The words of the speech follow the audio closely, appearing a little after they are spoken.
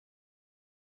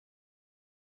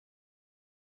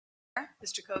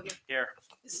Mr. Kogan. Here.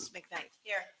 Mrs. McKnight.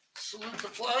 Here. Salute the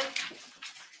flag.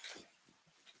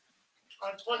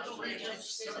 I pledge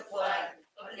allegiance to the flag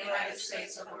of the United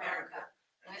States of America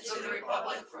and to the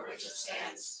republic for which it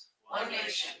stands, one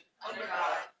nation, under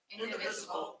God,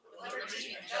 indivisible, with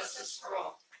liberty and justice for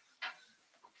all.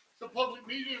 The public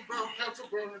meeting of Borough Council,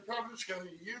 Borough of New Providence,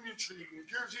 County of Union, City of New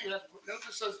Jersey,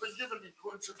 notice has been given in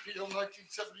accordance with PL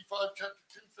 1975, Chapter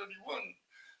 231.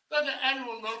 That an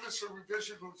annual notice of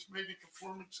revision was made in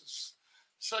conformance to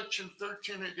Section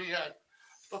 13 of the Act.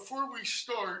 Before we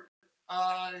start,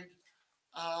 I'd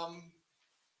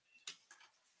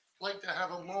like to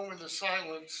have a moment of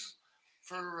silence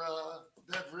for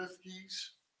Bev Rifkes,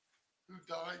 who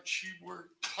died. She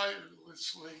worked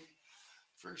tirelessly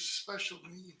for special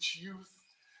needs youth,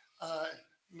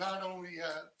 not only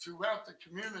throughout the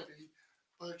community,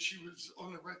 but she was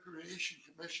on the Recreation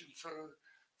Commission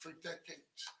for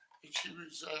decades. And she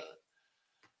was,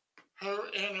 her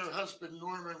and her husband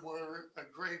Norman were a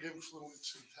great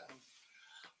influence in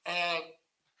town.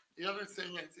 The other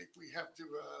thing, I think we have to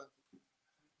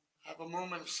have a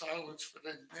moment of silence for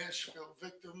the Nashville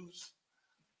victims.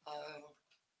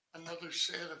 Another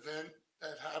sad event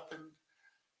that happened,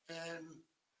 and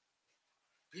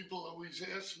people always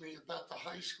ask me about the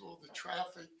high school, the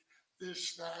traffic,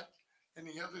 this, that, and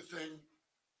the other thing.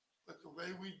 But the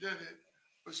way we did it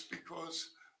was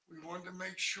because we wanted to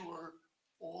make sure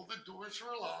all the doors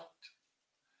were locked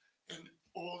and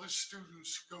all the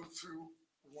students go through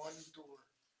one door.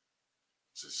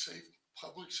 It's a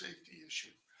public safety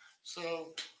issue.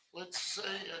 So let's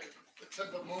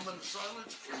have a moment of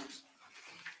silence, please.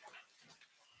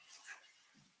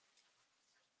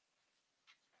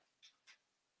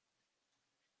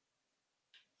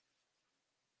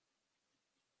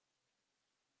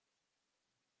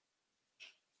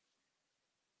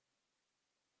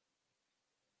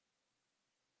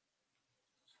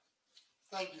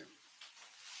 Thank you.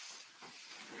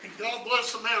 And God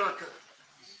bless America.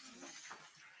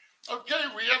 Okay,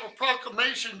 we have a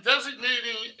proclamation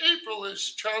designating April as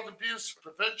Child Abuse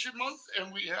Prevention Month,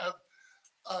 and we have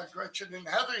Gretchen and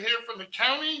Heather here from the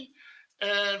county,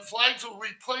 and flags will be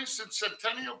placed in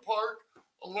Centennial Park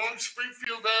along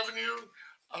Springfield Avenue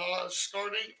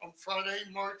starting on Friday,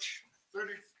 March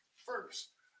 31st.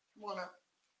 Come on up.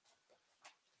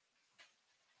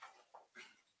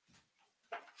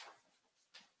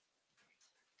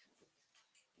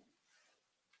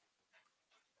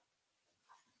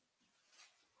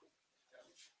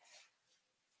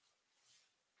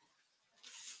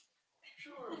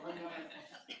 Sure, why not?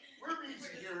 We're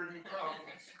easy here in New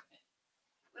Providence.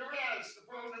 Whereas the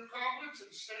Borough of New Providence and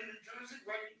the state of New Jersey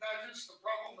recognizes the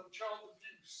problem of child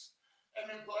abuse and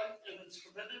neglect and is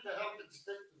committed to help its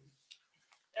victims.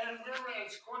 And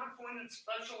whereas court-appointed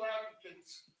special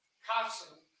advocates,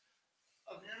 CASA,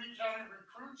 of Union County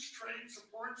recruits, trains,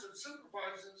 supports, and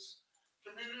supervises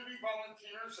community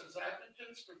volunteers as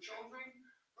advocates for children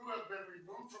who have been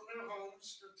removed from their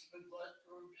homes due to neglect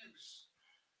or abuse.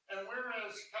 And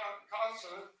whereas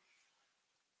CASA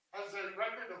has a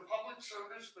record of public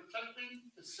service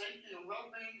protecting the safety and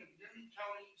well-being of Union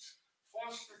County's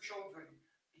foster children,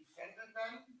 defending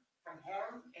them from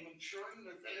harm and ensuring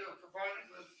that they are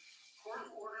provided with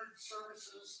court-ordered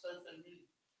services that they need.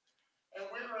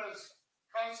 And whereas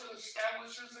CASA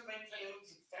establishes and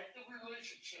maintains effective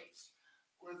relationships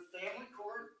with family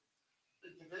court,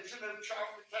 the Division of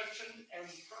Child Protection and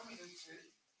Permanency,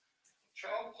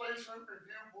 Child Placement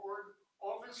Review Board,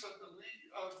 Office of the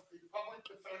Public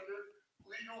Defender,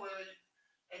 Legal Aid,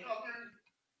 and other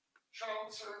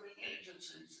child-serving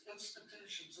agencies,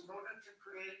 institutions, in order to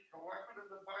create a cooperative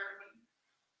environment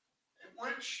in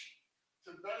which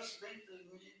to best meet the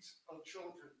needs of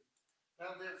children.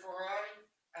 Now, therefore, I,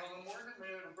 Alan Morgan,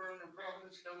 Mayor of the Borough of New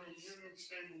Providence, County of Union,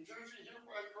 State of New Jersey,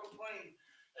 hereby proclaim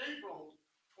April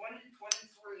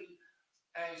 2023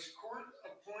 as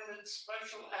court-appointed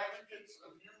special advocates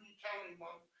of Union County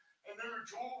Month, and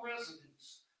urge all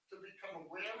residents to become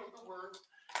aware of the work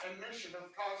and mission of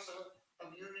CASA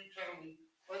of Union County.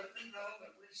 Let it be known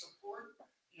that we support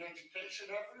the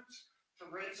education efforts to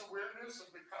raise awareness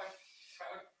of the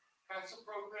CASA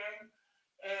program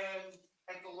and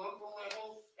at the local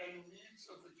level and the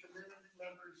needs of the community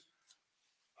members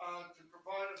to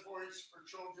provide a voice for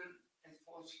children in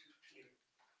foster care.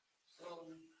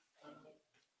 So,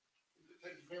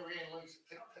 Mary Ann likes to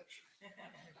take pictures.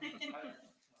 Thank you.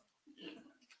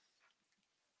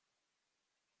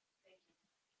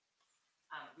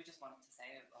 We just wanted to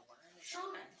say a word.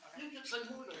 Sure, okay. You can say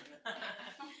more than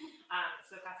that.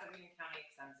 So CASA of Union County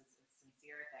extends its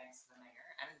sincere thanks to the mayor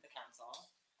and the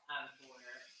council for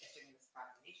issuing this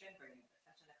proclamation, bringing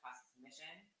attention to CASA's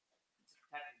mission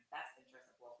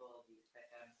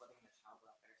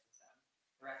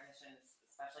The recognition is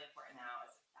especially important now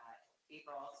as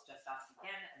April's just about to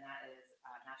begin, and that is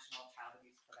National Child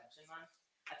Abuse Prevention Month,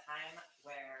 a time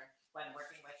where, when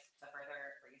working with to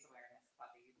further raise awareness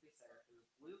about the youth we serve through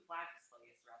blue flag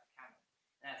displays throughout the county,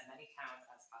 and as many towns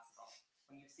as possible.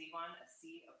 When you see one, a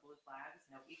sea of blue flags,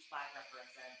 know each flag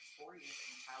represents 4 years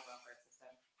in the child welfare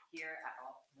system here at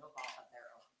no fault of their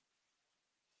own.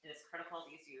 It is critical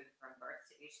these youth from birth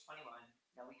to age 21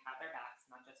 know we have their backs,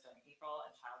 not just during April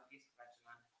and Child Abuse Prevention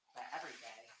Month, but every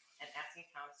day. And asking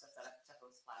towns to set up to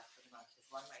host flags for the month is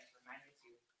one way to remind these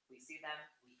youth we see them,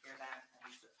 we hear them, and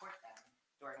we support them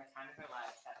during a time in their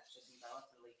lives that should be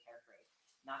relatively carefree,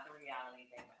 not the reality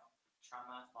they know,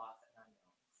 trauma, loss, and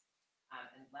unknowns.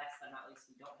 And last but not least,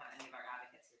 we don't have any of our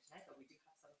advocates here tonight, but we do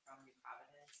have some from New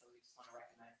Providence, so we just want to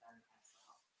recognize them as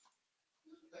well.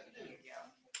 Thank you. Thank you.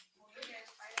 Here's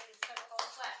Friday, the circle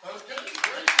of flag. Okay,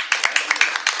 great. Thank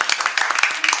you.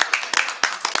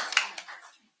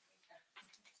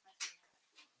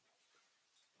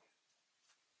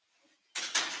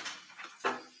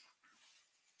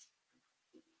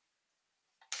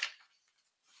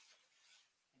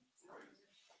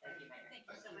 Thank you, Mayor. Thank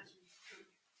you so much.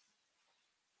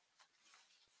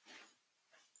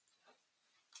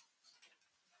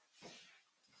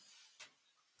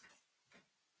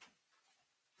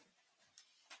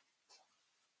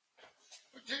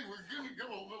 Okay, we're gonna go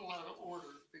a little out of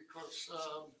order because,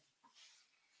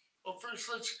 well, first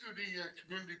let's do the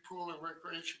Community Pool and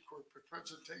Recreation Corporate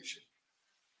presentation.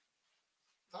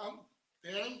 Tom,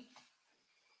 Danny?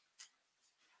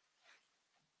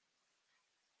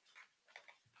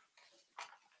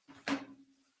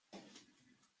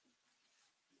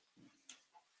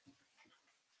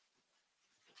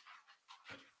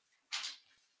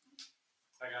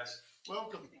 Hi, guys.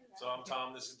 Welcome. So I'm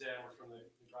Tom, this is Dan, we're from the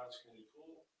New Providence Community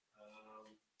Pool.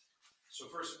 So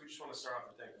first, we just want to start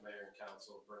off and thank the mayor and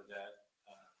council, Bernadette,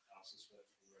 Allison Smith,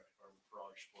 and the rec department for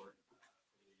all your support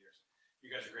over the years.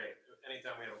 You guys are great.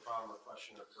 Anytime we have a problem or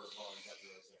question or curveball, you guys are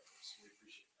always there for us. We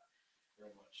appreciate that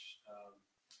very much.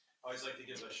 I always like to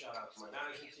give a shout out to my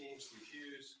management team, Steve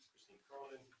Hughes, Christine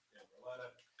Cronin, Dan Barletta,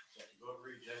 Jackie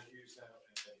Bovary, Jen Hughes now,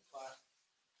 and Jenny Platt.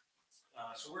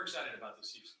 So we're excited about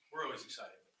this season. We're always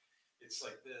excited. It's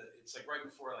like right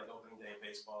before like opening day of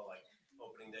baseball, like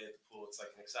opening day at the pool. It's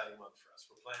like an exciting month for us.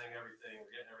 We're planning everything.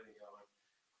 We're getting everything going.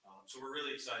 So we're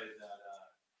really excited that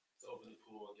to open the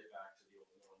pool and get back to the old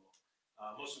normal.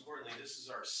 Most importantly, this is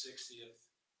our 60th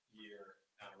year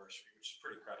anniversary, which is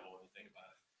pretty incredible when you think about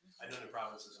it. I know New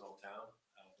Providence is an old town,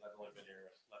 but I've only been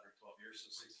here 11 or 12 years, so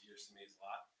 60 years to me is a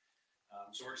lot.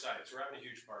 So we're excited. So we're having a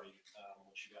huge party,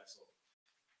 which you guys will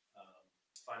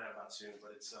find out about soon.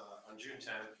 But it's on June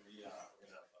 10th. We're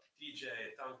gonna have a DJ,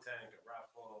 a dunk tank, a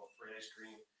raffle, free ice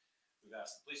cream. We've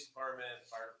asked the police department, the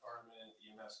fire department,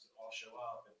 the EMS to all show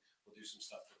up, and we'll do some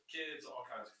stuff for the kids, all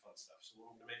kinds of fun stuff. So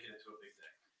we're gonna make it into a big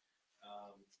day.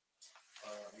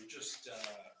 We just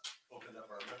opened up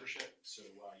our membership, so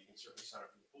you can certainly sign up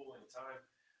for the pool anytime.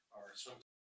 Our swim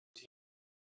team.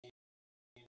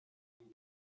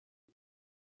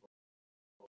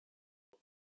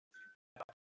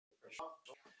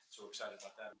 So we're excited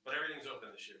about that. But everything's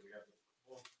open this year. We have the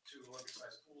 2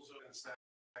 Olympic-sized pools open, snack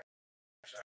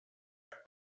shack,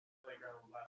 playground,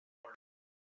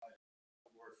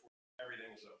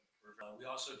 everything is open. We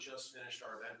also just finished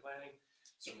our event planning.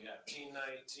 So we have teen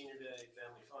night, senior day,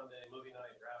 family fun day, movie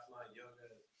night, raft night,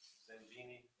 yoga,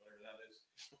 Zambini, whatever that is.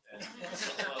 And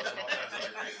all kinds of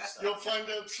other crazy stuff. You'll find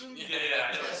out soon.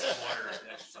 Yeah, I know it's some water in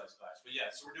the exercise class. But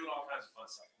yeah, so we're doing all kinds of fun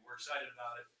stuff. And we're excited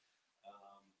about it.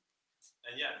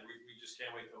 And yeah, we just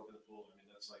can't wait to open the pool. I mean,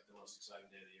 that's like the most exciting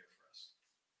day of the year for us.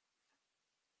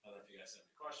 I don't know if you guys have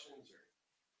any questions or.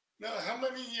 Now, how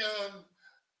many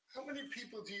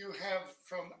people do you have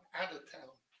from out of town?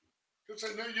 Because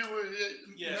I know you were,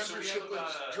 Yeah, so we have membership was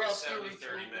about a dropped through.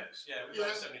 70-30 mix. Yeah, we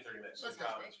have 70-30 mix. Okay.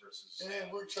 Province versus. And it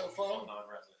works out all fine?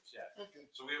 non-residents, yeah.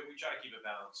 Okay, So we try to keep it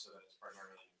balanced so that it's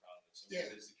primarily in Providence. I mean, Yeah.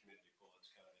 it is the community pool.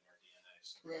 It's kind of in our DNA.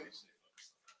 So Right. we stay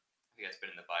focused on that. I think that's been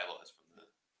in the bylaws from the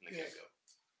Yeah. get-go.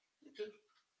 okay.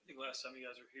 I think last time you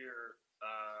guys were here,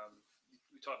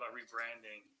 we talked about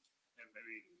rebranding and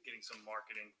maybe getting some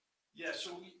marketing. Yeah,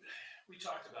 so we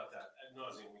talked about that ad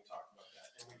nauseum. We talked about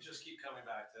that, and we just keep coming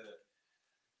back to.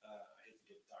 I hate to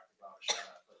give Dr. Bob a shout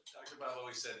out, but Dr. Bob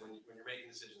always said when you're making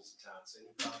decisions in town, say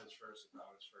New Providence first, New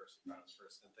Providence first, New Providence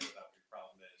first, and think about what your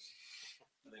problem is,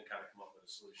 and then kind of come up with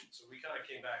a solution. So we kind of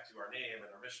came back to our name and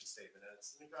our mission statement, and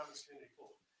it's the New Providence Community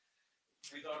Pool.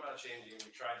 We thought about changing it.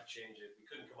 We tried to change it. We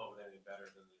couldn't come up with anything better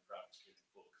than the New Providence Community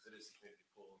Pool because it is the community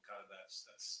pool, and kind of that's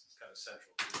kind of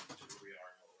central to who we are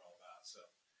and what we're all about. So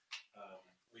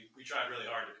we we tried really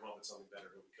hard to come up with something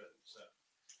better, but we couldn't, so.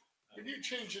 When you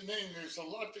change your name, there's a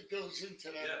lot that goes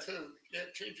into Yeah. that too. You have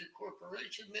to change your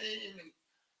corporation name and,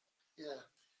 yeah.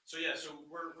 So yeah, so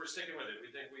we're sticking with it.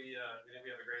 We think we have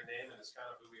a great name, and it's kind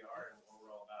of who we are and what we're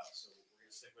all about. So we're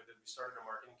gonna stick with it. We started a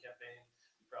marketing campaign.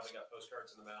 You probably got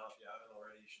postcards in the mail. If you haven't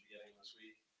already, you should be getting them this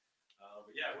week.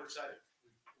 But yeah, we're excited.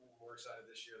 We're more excited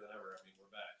this year than ever. I mean, we're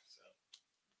back. So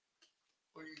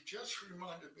Well, you just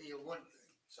reminded me of one thing.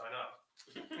 sign up.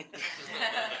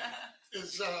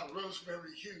 Is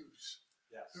Rosemary Hughes,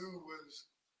 Yes.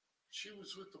 she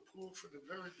was with the pool for the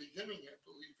very beginning, I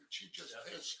believe, and she just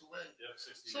Yep. passed away. Yep.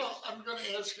 60 So years. I'm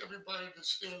gonna ask everybody to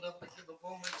stand up and give a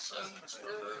moment of silence for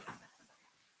her.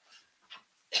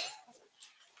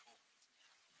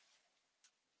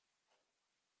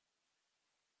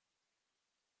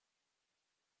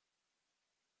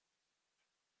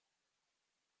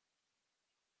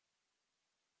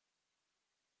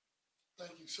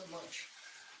 Thank you so much.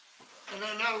 And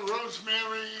I know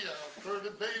Rosemary, Berta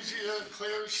Bezia,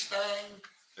 Claire Stang,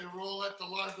 they were all at the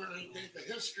library and gave the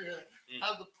history of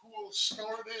how the pool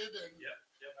started and, Yep.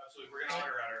 Absolutely. We're gonna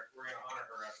honor her. We're gonna honor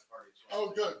her at the party as well. oh,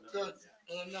 good.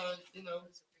 Yeah.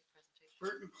 And,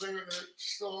 Bert and Claire are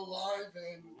still alive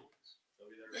and They'll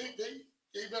be there. they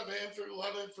gave out a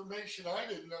lot of information I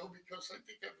didn't know because I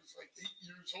think I was like 8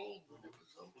 years old when it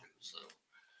was open, so.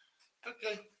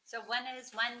 Okay, So when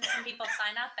can people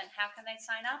sign up and how can they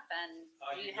sign up? And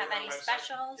do you can go have to our any website.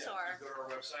 specials Yeah, or? you go to our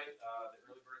website, the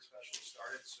early bird special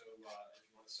started, so if you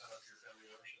want to sign up for your family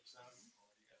memberships now, all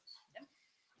of you guys. Yep.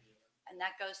 Yeah. And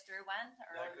that goes through when?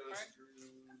 That Early goes bird?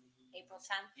 through. April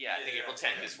 10th? Yeah, I think April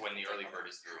 10th is when the early bird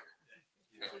is through.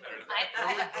 You know better than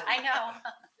that. I know.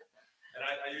 And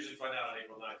I usually find out on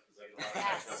April 9th because I get a lot of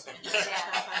Yes. text messages.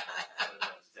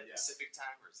 Yeah. Is that Pacific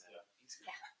time or is that Yeah. Eastern?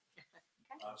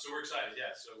 So we're excited,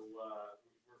 yeah, so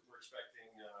we're expecting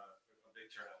a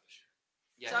big turnout this year.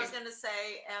 Yeah, So I I was think- gonna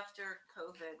say, after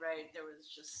COVID, right, there was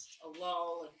just a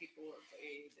lull and people were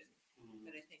afraid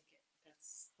but I think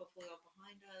that's hopefully all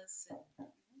behind us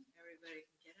and everybody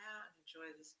can get out and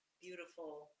enjoy this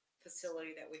beautiful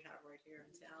facility that we have right here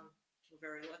in town. We're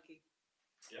very lucky.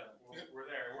 Yeah, we're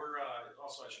there, and we're,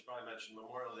 also, I should probably mention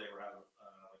Memorial Day, we're having,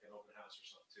 like an open house or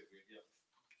something too. We have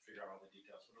to figure out all the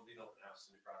details, but it'll be an open house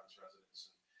to New Providence residents,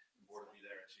 and the board will be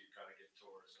there to kind of give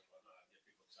tours and whatnot, and get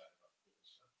people excited about the pool,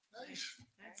 so. nice,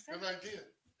 That's good idea.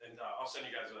 And, I'll send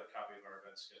you guys a copy of our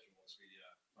event schedule once we,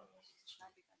 finalize it this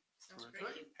week. Sounds Great.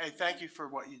 great. Hey, thank you for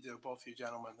what you do, both of you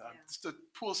gentlemen. Yeah. The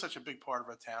pool is such a big part of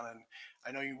our town, and I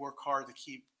know you work hard to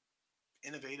keep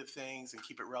innovative things and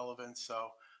keep it relevant. So,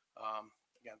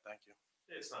 again, thank you.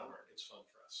 It's not work, it's fun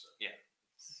for us, so.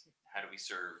 How do we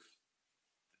serve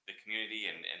the community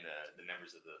and the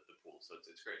members of the pool? So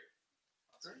it's great.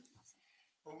 Great.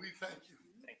 Well, we thank you.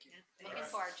 Thank you. Yeah, Looking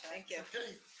forward to it. Thank you.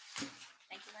 Okay,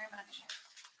 Thank you very much.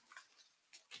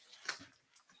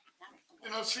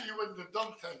 and I'll see you in the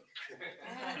dunk tank.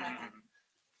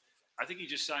 I think you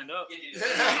just signed up.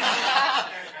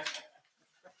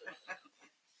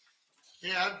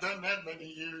 Yeah, I've done that many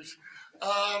years.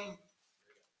 I'm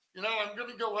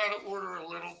gonna go out of order a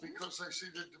little because I see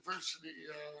the diversity,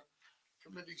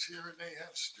 committees here and they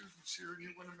have students here. Do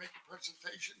you wanna make a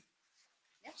presentation?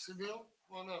 Yep. Sunil,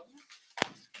 come on up.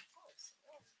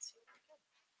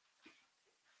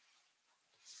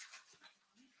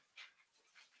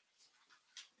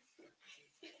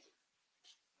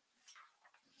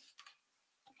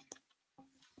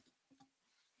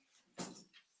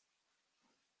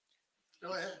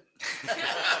 Go ahead.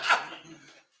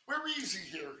 We're easy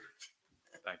here.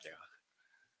 Thank you.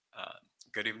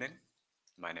 Good evening.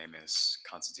 My name is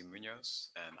Constantine Munoz,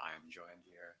 and I am joined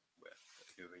here with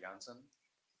Uwe Janssen,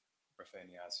 Rafael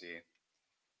Niazi,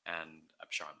 and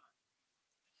Absharma.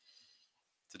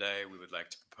 Today, we would like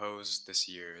to propose this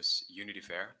year's Unity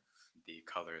Fair, the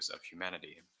Colors of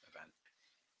Humanity event,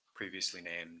 previously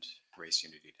named Race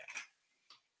Unity Day.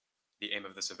 The aim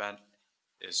of this event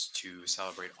is to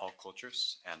celebrate all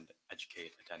cultures and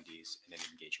educate attendees in an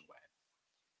engaging way.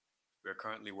 We are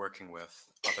currently working with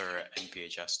other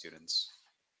NPHS students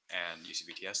and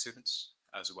UCVTS students,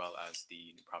 as well as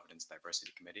the New Providence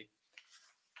Diversity Committee,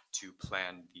 to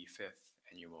plan the 5th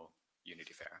annual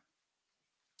Unity Fair.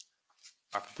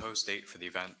 Our proposed date for the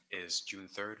event is June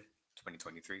 3rd,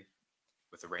 2023,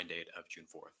 with a rain date of June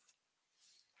 4th,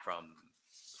 from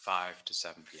 5 to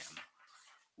 7 p.m.,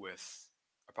 with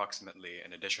approximately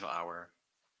an additional hour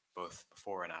both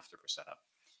before and after for setup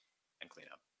and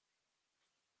cleanup.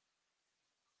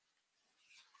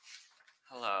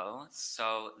 Hello.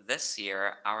 So this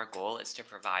year, our goal is to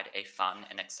provide a fun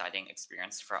and exciting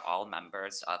experience for all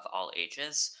members of all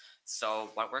ages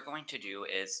So what we're going to do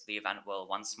is the event will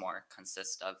once more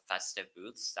consist of festive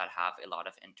booths that have a lot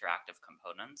of interactive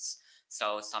components.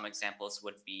 So some examples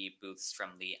would be booths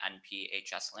from the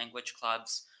NPHS language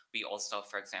clubs. We also,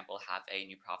 for example, have a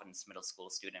New Providence Middle School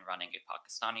student running a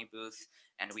Pakistani booth,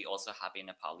 and we also have a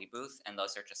Nepali booth, and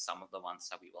those are just some of the ones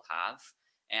that we will have.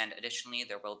 And additionally,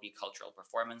 there will be cultural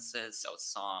performances, so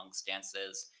songs,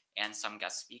 dances, and some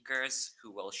guest speakers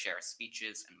who will share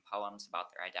speeches and poems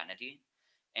about their identity.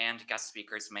 And guest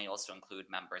speakers may also include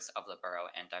members of the Borough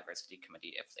and Diversity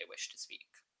Committee if they wish to speak.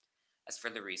 As for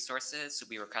the resources,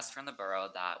 we request from the Borough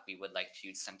that we would like to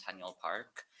use Centennial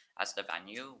Park as the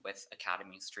venue, with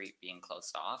Academy Street being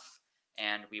closed off.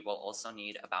 And we will also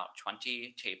need about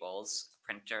 20 tables,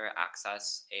 printer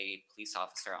access, a police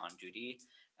officer on duty,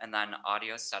 and then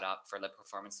audio set up for the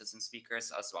performances and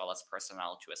speakers, as well as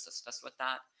personnel to assist us with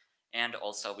that. And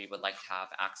also, we would like to have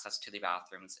access to the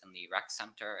bathrooms in the rec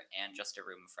center and just a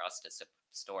room for us to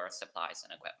store supplies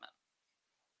and equipment.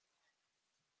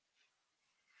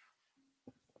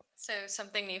 So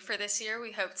something new for this year,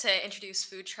 we hope to introduce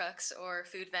food trucks or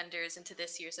food vendors into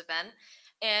this year's event.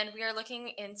 And we are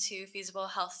looking into feasible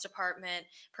health department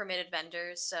permitted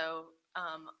vendors, so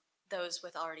those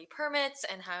with already permits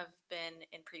and have been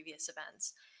in previous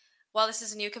events. While this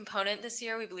is a new component this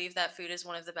year, we believe that food is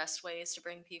one of the best ways to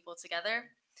bring people together.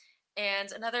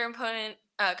 And another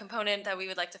component that we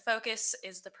would like to focus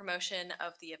is the promotion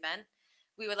of the event.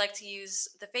 We would like to use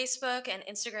the Facebook and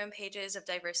Instagram pages of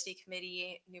Diversity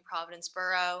Committee, New Providence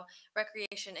Borough,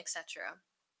 Recreation, etc.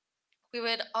 We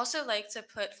would also like to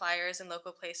put flyers in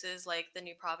local places like the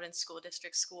New Providence School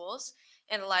District schools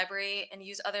and the library, and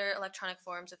use other electronic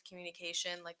forms of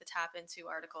communication like the Tap Into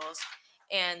articles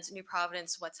and New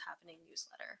Providence What's Happening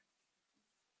newsletter.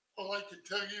 Well, I can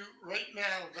tell you right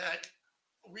now that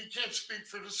we can't speak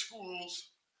for the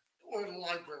schools or the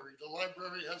library. The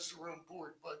library has their own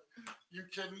board, but you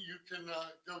can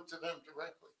go to them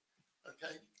directly.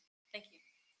 Okay. Thank you.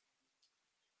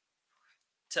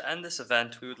 To end this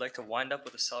event, we would like to wind up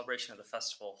with a celebration of the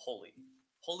festival Holi.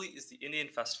 Holi is the Indian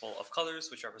festival of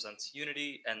colors which represents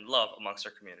unity and love amongst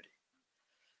our community.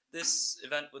 This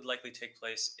event would likely take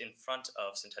place in front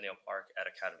of Centennial Park at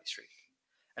Academy Street.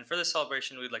 And for this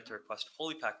celebration, we'd like to request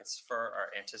Holi packets for our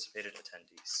anticipated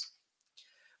attendees.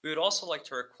 We would also like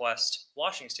to request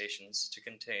washing stations to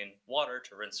contain water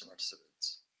to rinse our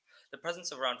participants. The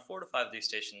presence of around 4 to 5 of these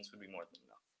stations would be more than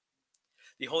enough.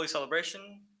 The Holi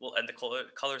celebration will end the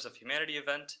Colors of Humanity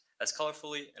event as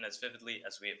colorfully and as vividly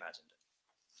as we imagined it.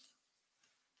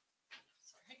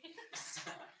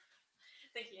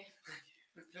 Thank you.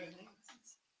 Okay.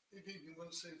 Maybe you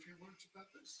want to say a few words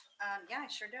about this? Yeah, I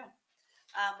sure do.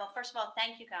 Well, first of all,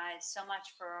 thank you guys so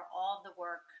much for all the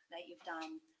work that you've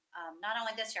done. Not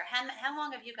only this year, how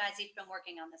long have you guys each been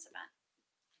working on this event?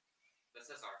 This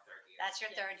is our third year. That's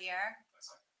your third year?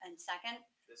 And second?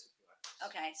 This would be my first.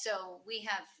 Okay, so we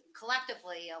have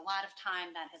collectively a lot of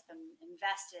time that has been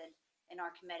invested in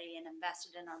our committee and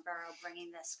invested in our borough,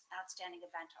 bringing this outstanding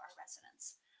event to our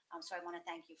residents. So I want to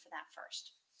thank you for that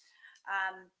first.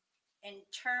 In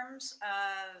terms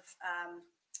of,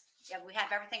 yeah, we have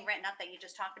everything written up that you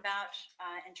just talked about.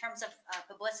 In terms of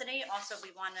publicity, also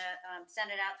we want to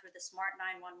send it out through the Smart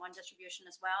 911 distribution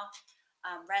as well.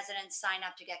 Residents sign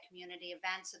up to get community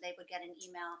events, so they would get an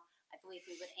email. I believe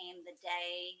we would aim the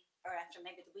day, or after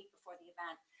maybe the week before the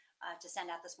event, to send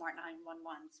out the Smart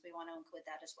 911. So we want to include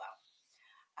that as well.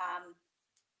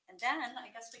 And then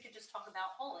I guess we could just talk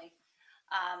about Holi.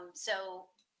 So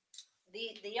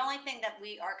the only thing that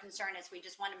we are concerned is we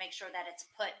just want to make sure that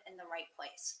it's put in the right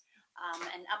place.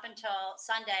 And up until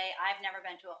Sunday, I've never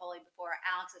been to a Holi before.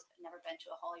 Alex has never been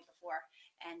to a Holi before.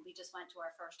 And we just went to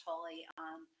our first Holi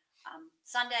on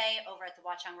Sunday over at the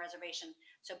Watchung Reservation.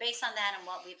 So based on that and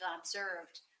what we've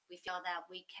observed, we feel that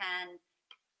we can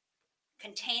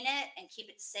contain it and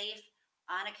keep it safe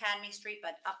on Academy Street,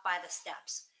 but up by the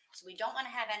steps. So we don't want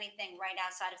to have anything right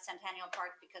outside of Centennial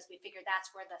Park because we figure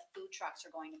that's where the food trucks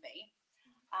are going to be.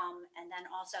 And then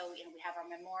also, you know, we have our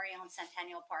memorial in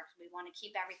Centennial Park. So we want to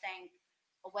keep everything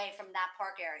away from that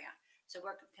park area. So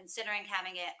we're considering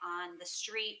having it on the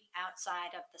street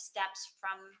outside of the steps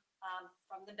from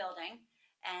the building,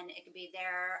 and it could be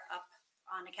there up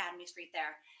on Academy Street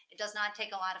there. It does not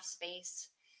take a lot of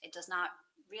space. It does not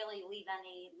really leave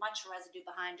much residue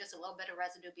behind, just a little bit of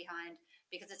residue behind,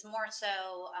 because it's more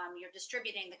so you're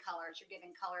distributing the colors. You're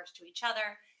giving colors to each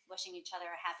other, wishing each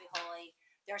other a happy Holi.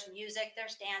 There's music,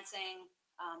 there's dancing.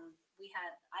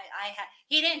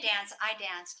 He didn't dance, I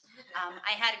danced.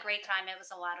 I had a great time. It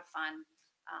was a lot of fun.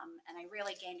 And I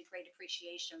really gained a great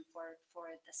appreciation for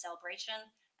the celebration.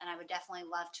 And I would definitely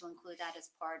love to include that as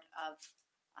part of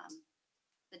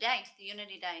the day, the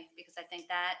Unity Day, because I think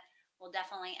that will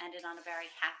definitely end it on a very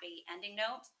happy ending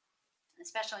note,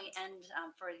 especially end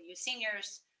for you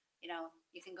seniors. You know,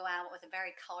 you can go out with a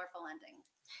very colorful ending.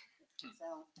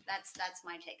 So that's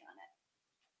my take on it.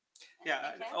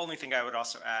 Yeah, Anything, the only thing I would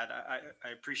also add, I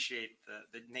appreciate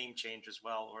the name change as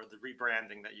well, or the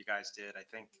rebranding that you guys did. I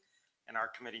think in our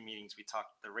committee meetings, we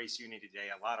talked the Race Unity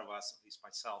Day. A lot of us, at least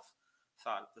myself,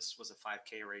 thought this was a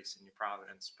 5K race in New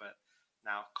Providence, but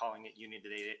now calling it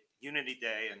Unity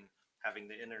Day and having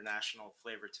the international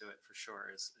flavor to it for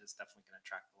sure is definitely going to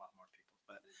attract a lot more people.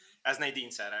 But as Nadine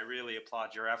said, I really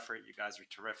applaud your effort. You guys are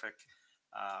terrific.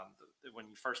 When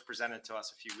you first presented to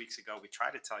us a few weeks ago, we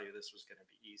tried to tell you this was going to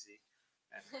be easy,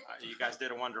 and you guys did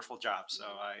a wonderful job. So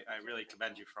I really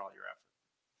commend you for all your effort.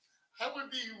 How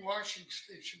would the washing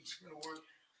stations gonna work?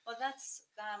 Well, that's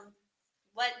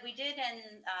what we did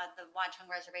in the Watchung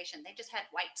Reservation. They just had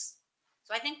wipes.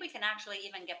 So I think we can actually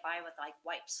even get by with like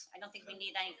wipes. I don't think we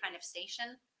need any kind of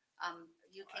station.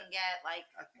 You can get like,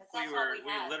 I think that's we what were we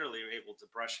had. literally able to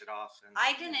brush it off. And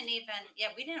I didn't even,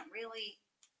 we didn't really,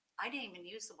 I didn't even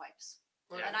use the wipes.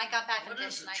 And I got back in What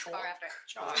is this it, nice chalk? car after.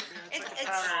 Chalk. It's, like a it's,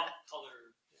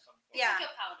 powder. yeah, It's like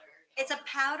a powder. it's a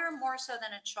powder more so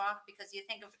than a chalk, because you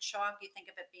think of chalk, you think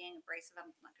of it being abrasive.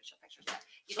 I'm not gonna show pictures, but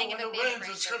you So think when of it it being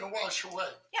rains, it's abrasive. gonna wash away.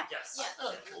 Yes.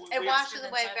 Oh, It washes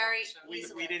away very We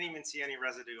easily. didn't even see any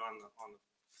residue on the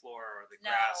floor or the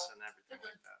No. grass and everything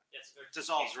like that. It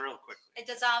dissolves real quickly. It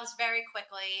dissolves very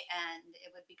quickly and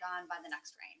it would be gone by the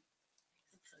next rain.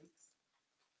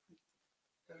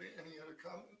 Any other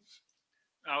comments?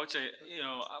 I would say,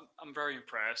 I'm very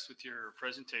impressed with your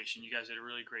presentation. You guys did a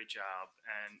really great job,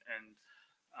 and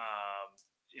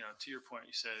to your point,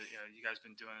 you said, you guys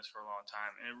been doing this for a long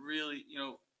time, and it really,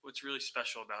 what's really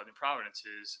special about New Providence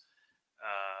is,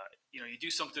 you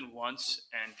do something once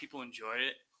and people enjoy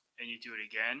it, and you do it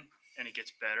again, and it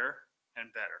gets better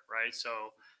and better, right?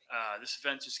 So this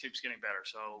event just keeps getting better.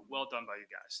 So well done by you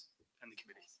guys and the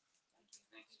committee.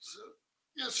 So,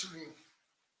 yes, Sunil.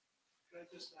 Can I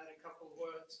just add a couple of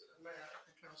words, Mayor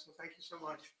and Council? Thank you so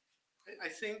much. I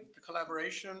think the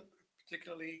collaboration,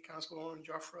 particularly Councilwoman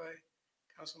Joffrey,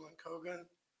 Councilman Cogan,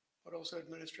 but also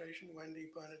administration,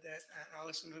 Wendy, Bernadette, and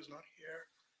Allison, who's not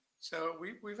here. So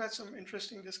we've had some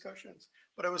interesting discussions,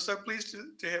 but I was so pleased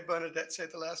to hear Bernadette say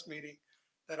at the last meeting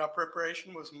that our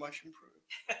preparation was much improved.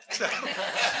 So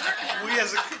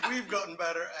we've gotten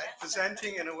better at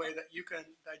presenting in a way that you can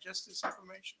digest this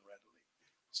information readily.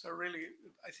 So really,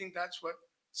 I think that's what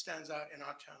stands out in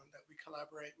our town, that we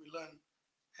collaborate, we learn,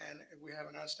 and we have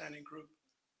an outstanding group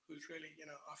who's really,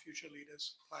 our future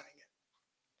leaders planning it.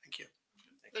 Thank you.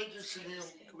 Thank you, Sunil.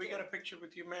 Could we get a picture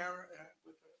with you, Mayor,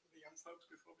 with the young folks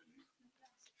before we leave?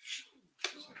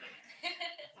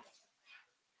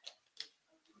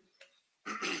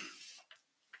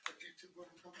 You two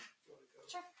wanna come up?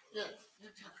 Sure. Yeah,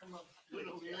 you two come up. You're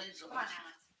the liaison. Come on,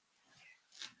 Alex.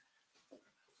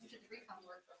 You did the recon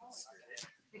work for home.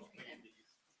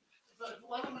 But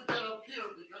why don't we get up here,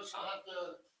 because I have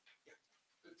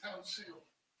the town seal.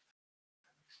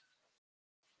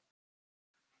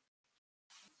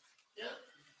 Yeah.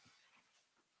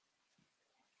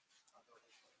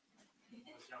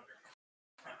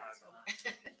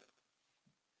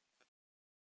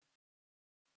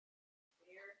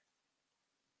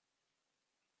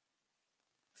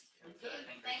 Okay.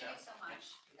 Thank you so much.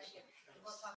 Thank you.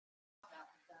 We'll talk about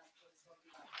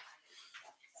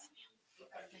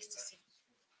Nice to see you.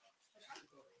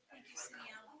 Thank you,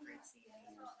 Sunil. Great seeing you.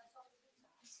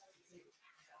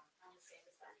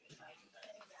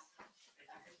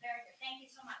 Very good. Thank you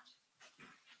so much.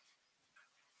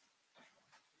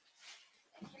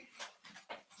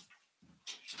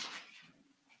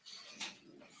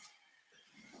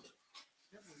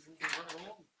 Yeah, we're moving right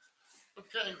along.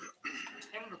 Okay,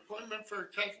 have an appointment for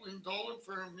Kathleen Dolan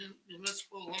for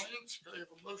Municipal Alliance. Can I have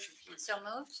a motion, please? So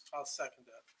moved? I'll second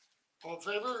that. All in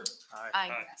favor? Aye.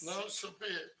 No, so be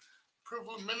it.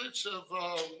 Approval of minutes of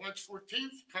March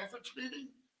 14th, conference meeting.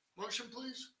 Motion,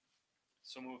 please.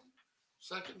 So moved.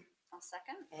 Second, I'll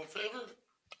second. all in favor?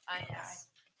 Aye.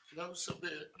 No, so be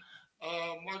it.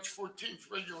 March 14th,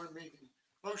 regular meeting.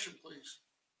 Motion, please.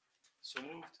 So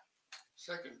moved.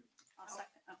 Second, I'll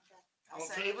second. Okay. all in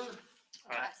favor?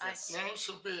 Aye. No,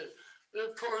 so be it. We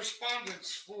have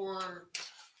correspondence for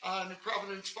New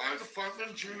Providence Fire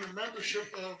Department, junior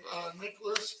membership of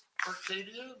Nicholas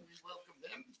Arcadia. We welcome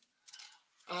him.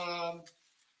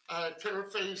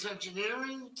 Terraphase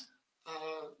Engineering,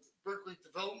 Berkeley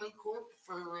Development Corp.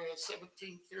 for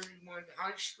 1731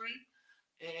 High Street,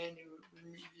 and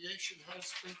remediation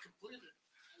has been completed.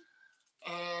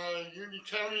 Union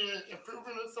County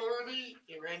Improvement Authority,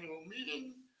 their annual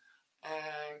meeting,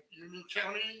 Union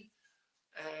County,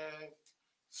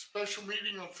 special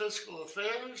meeting on fiscal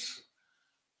affairs,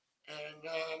 and,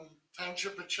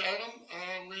 Township of Chatham,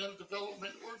 land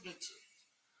development ordinance.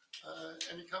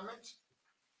 Any comments?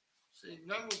 Seeing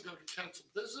none, we'll go to council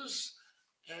business,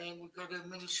 and we'll go to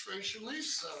administration.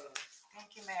 Lisa.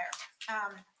 Thank you, Mayor.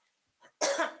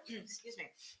 Excuse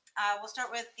me. We'll start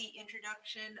with the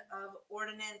introduction of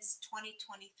ordinance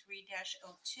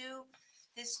 2023-02.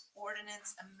 This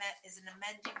ordinance is an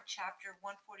amending chapter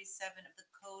 147 of the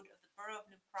Code of the Borough of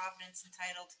New Providence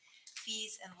entitled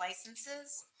Fees and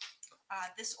Licenses.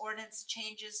 This ordinance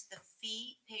changes the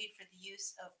fee paid for the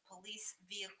use of police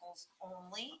vehicles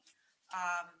only.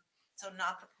 So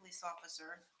not the police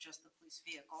officer, just the police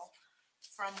vehicle,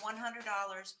 from $100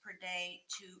 per day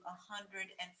to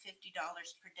 $150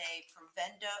 per day for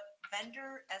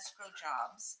vendor escrow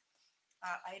jobs.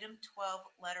 Item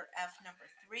 12, letter F, number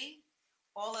 3.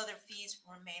 All other fees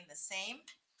remain the same.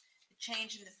 The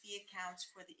change in the fee accounts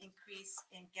for the increase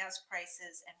in gas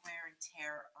prices and wear and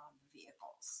tear on the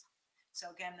vehicles. So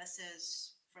again, this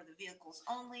is for the vehicles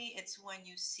only. It's when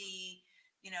you see,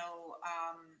 the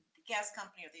gas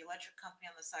company or the electric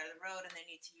company on the side of the road and they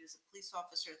need to use a police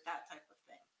officer, that type of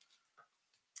thing.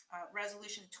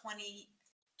 Resolution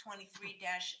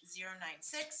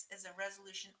 2023-096 is a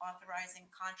resolution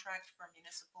authorizing contract for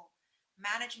municipal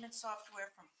management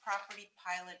software from Property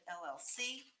Pilot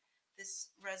LLC.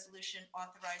 This resolution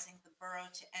authorizing the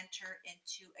borough to enter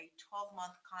into a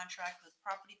 12-month contract with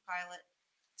Property Pilot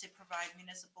to provide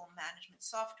municipal management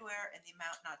software in the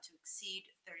amount not to exceed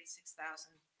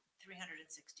 $36,364.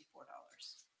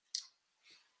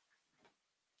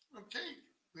 Okay,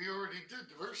 we already did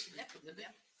diversity committee.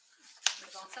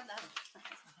 We've all said that.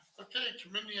 Okay,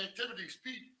 community activities,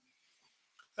 Pete.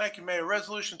 Thank you, Mayor.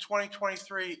 Resolution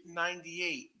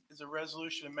 2023-98 is a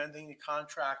resolution amending the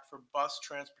contract for bus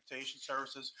transportation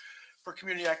services for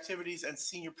community activities and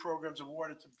senior programs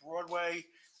awarded to Broadway,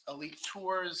 Elite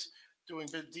Tours, doing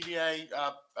the DDA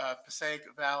Passaic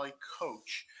Valley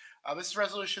Coach. This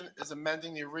resolution is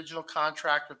amending the original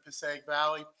contract with Passaic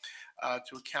Valley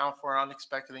to account for an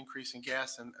unexpected increase in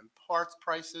gas and parts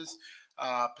prices.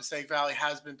 Passaic Valley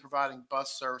has been providing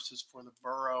bus services for the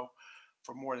borough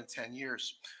for more than 10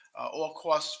 years. All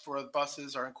costs for the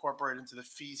buses are incorporated into the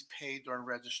fees paid during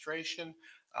registration,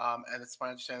 and it's my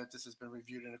understanding that this has been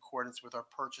reviewed in accordance with our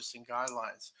purchasing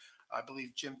guidelines. I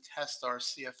believe Jim Test, our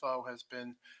CFO, has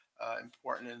been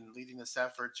important in leading this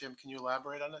effort. Jim, can you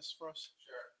elaborate on this for us?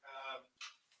 Sure.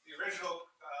 The original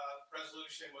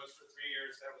resolution was for 3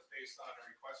 years. That was based on a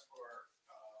request for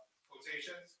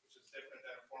quotations, which is different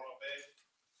than a formal bid.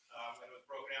 And it was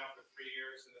broken out for 3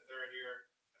 years. In the third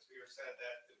year, as Peter said,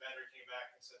 that the vendor came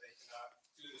back and said they cannot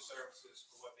do the services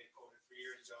for what they quoted 3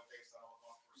 years ago based on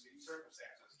all unforeseen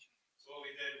circumstances. So what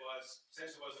we did was,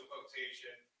 since it was a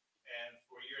quotation, and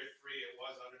for year 3 it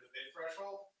was under the bid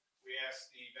threshold, we asked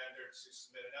the vendor to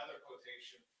submit another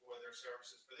quotation for their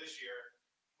services for this year.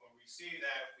 When we see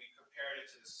that, we compared it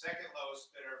to the second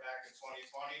lowest bidder back in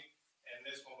 2020, and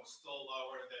this one was still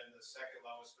lower than the second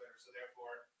lowest bidder. So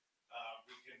therefore,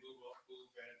 we can move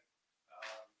and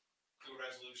do a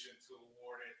resolution to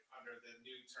award it under the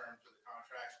new terms of the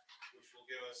contract, which will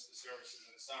give us the services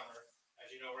in the summer. As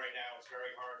you know, right now, it's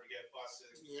very hard to get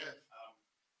buses. Yeah.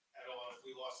 I don't know if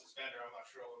we lost this vendor, I'm not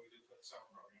sure what we do for the summer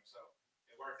program. So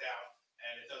it worked out,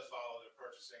 and it does follow the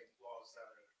purchasing laws that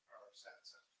are set.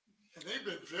 And they've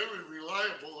been very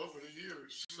reliable over the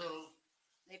years, so.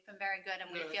 They've been very good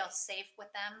and we Yeah. feel safe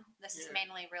with them. This is Yeah.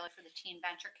 mainly really for the teen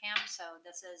venture camp, so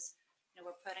this is,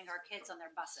 we're putting our kids on their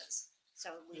buses.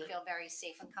 So we Yeah. feel very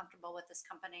safe and comfortable with this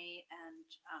company and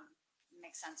it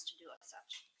makes sense to do as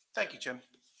such. Thank you, Jim.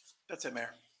 That's it,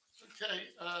 Mayor.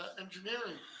 Okay,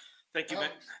 engineering. Thank you,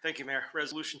 Thank you, Mayor.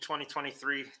 Resolution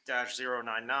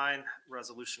 2023-099,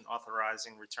 resolution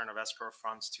authorizing return of escrow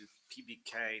funds to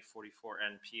PBK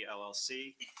 44NP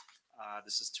LLC.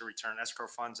 This is to return escrow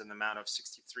funds in the amount of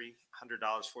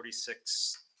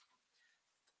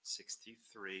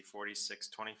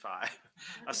 $63,4625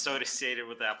 associated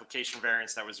with the application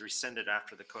variance that was rescinded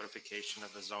after the codification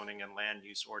of the zoning and land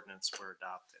use ordinance were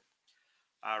adopted.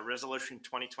 Resolution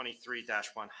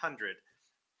 2023-100,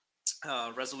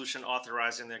 resolution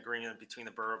authorizing the agreement between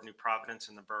the Borough of New Providence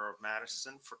and the Borough of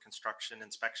Madison for construction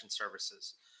inspection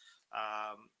services.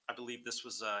 I believe this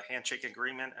was a handshake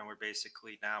agreement, and we're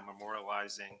basically now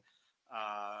memorializing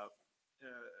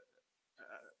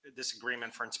this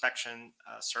agreement for inspection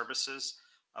services,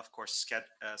 of course,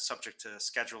 subject to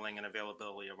scheduling and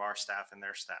availability of our staff and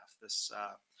their staff. This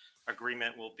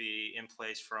agreement will be in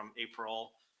place from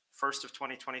April 1st of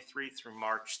 2023 through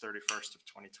March 31st of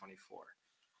 2024.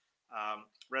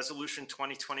 Resolution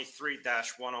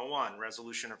 2023-101,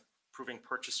 resolution approving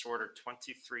purchase order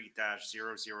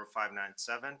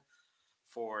 23-00597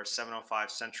 for 705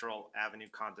 Central Avenue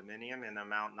condominium in the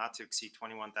amount not to exceed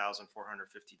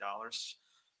 $21,450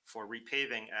 for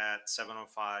repaving at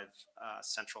 705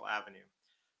 Central Avenue.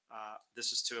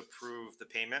 This is to approve the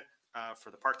payment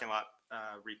for the parking lot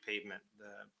repavement.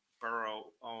 The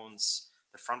borough owns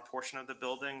the front portion of the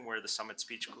building where the Summit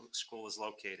Speech School is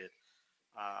located.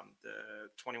 The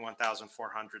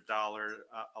 $21,400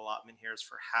 allotment here is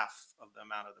for half of the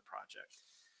amount of the project.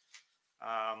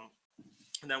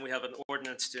 And then we have an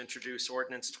ordinance to introduce,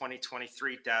 ordinance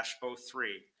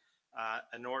 2023-03,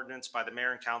 an ordinance by the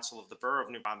Mayor and Council of the Borough of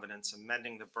New Providence,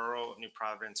 amending the Borough of New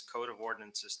Providence Code of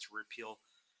Ordinances to repeal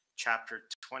Chapter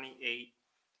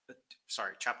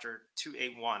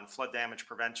 281, Flood Damage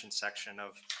Prevention section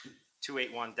of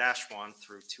 281-1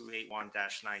 through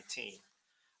 281-19.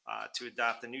 To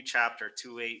adopt a new chapter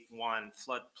 281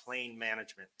 Floodplain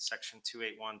Management, section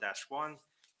 281-1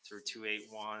 through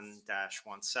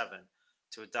 281-17.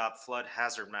 To adopt flood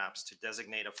hazard maps, to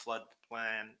designate a flood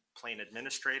plain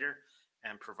administrator,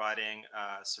 and providing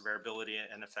severability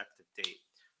and effective date.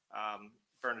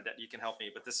 Bernadette, you can help me,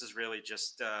 but this is really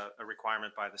just a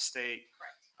requirement by the state.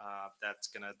 That's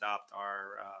going to adopt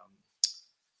our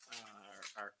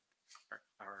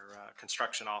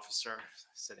construction officer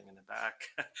sitting in the back,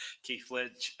 Keith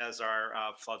Lidge, as our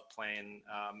floodplain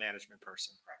management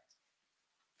person.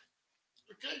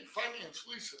 Okay, finance,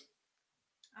 Lisa.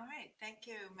 All right, thank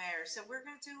you, Mayor. So we're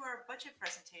going to do our budget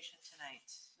presentation tonight.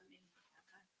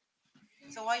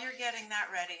 So while you're getting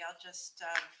that ready, I'll just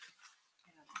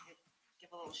give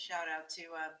a little shout out to,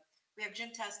 we have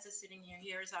Jim Testa sitting here.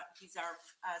 He's our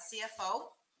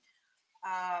CFO.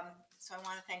 So I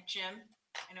want to thank Jim.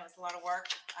 I know it's a lot of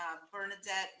work.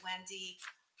 Bernadette, Wendy,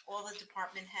 all the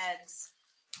department heads.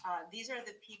 These are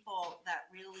the people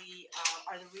that really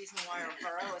are the reason why our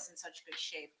borough is in such good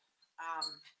shape.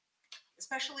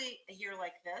 Especially a year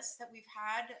like this that we've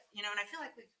had, and I feel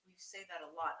like we say that a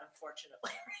lot,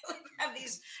 unfortunately. We've had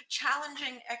these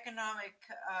challenging economic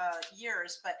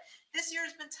years, but this year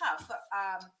has been tough.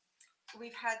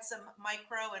 We've had some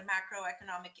micro and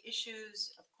macroeconomic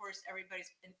issues. Of course, everybody's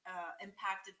been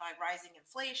impacted by rising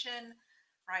inflation,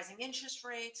 rising interest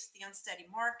rates, the unsteady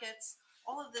markets.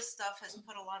 All of this stuff has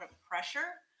put a lot of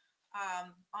pressure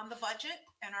on the budget,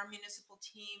 and our municipal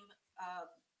team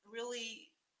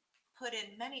really put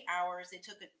in many hours. They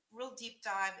took a real deep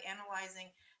dive, analyzing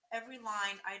every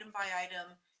line, item by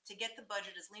item, to get the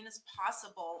budget as lean as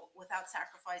possible without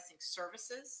sacrificing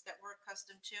services that we're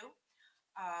accustomed to,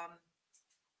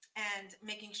 and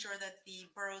making sure that the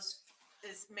borough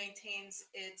maintains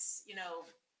its,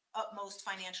 utmost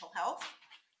financial health.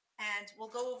 And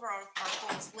we'll go over our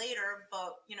goals later,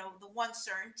 but, the one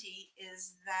certainty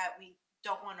is that we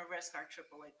don't want to risk our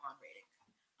AAA bond rating.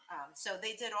 So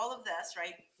they did all of this,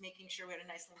 right? Making sure we had a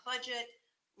nice little budget,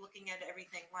 looking at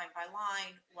everything line by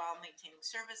line while maintaining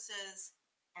services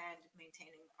and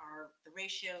maintaining the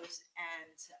ratios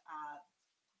and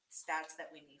stats that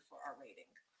we need for our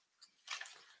rating.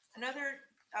 Another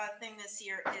thing this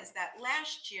year is that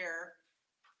last year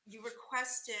you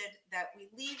requested that we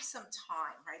leave some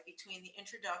time, right, between the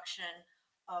introduction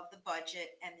of the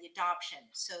budget and the adoption,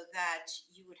 so that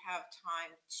you would have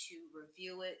time to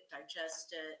review it,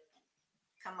 digest it,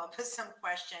 come up with some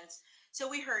questions.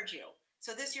 So we heard you.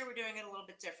 So this year we're doing it a little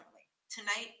bit differently.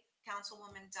 Tonight,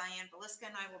 Councilwoman Diane Beliska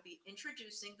and I will be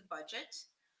introducing the budget.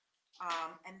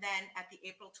 And then at the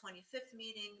April 25th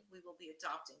meeting, we will be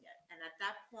adopting it. And at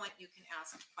that point, you can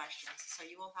ask questions. So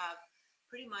you will have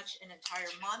pretty much an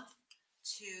entire month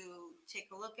to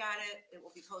take a look at it. It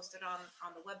will be posted on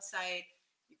the website.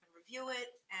 You can review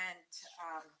it and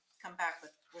come back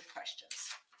with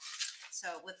questions.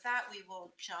 So with that, we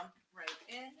will jump right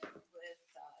in with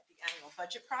the annual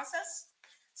budget process.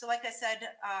 So like I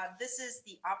said, this is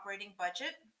the operating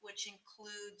budget, which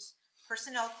includes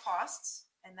personnel costs,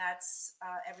 and that's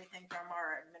everything from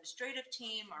our administrative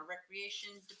team, our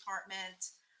recreation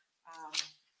department.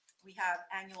 We have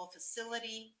annual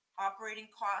facility operating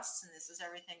costs, and this is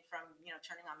everything from,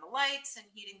 turning on the lights and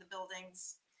heating the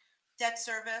buildings, debt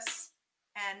service.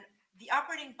 And the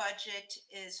operating budget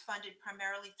is funded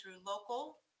primarily through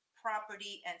local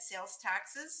property and sales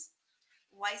taxes,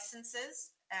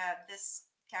 licenses. This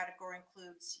category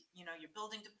includes, your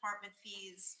building department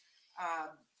fees,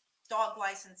 dog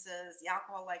licenses, the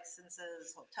alcohol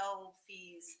licenses, hotel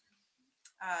fees,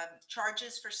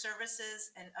 charges for services,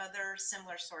 and other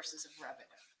similar sources of revenue.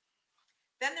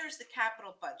 Then there's the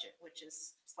capital budget, which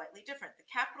is slightly different. The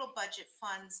capital budget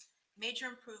funds major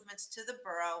improvements to the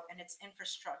borough and its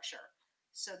infrastructure.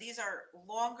 So these are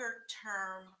longer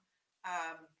term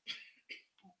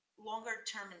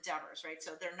endeavors, right?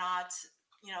 So they're not,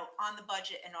 on the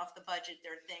budget and off the budget.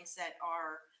 They're things that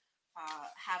are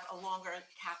have a longer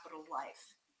capital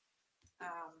life.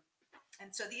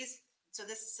 And so this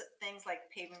is things like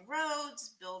paving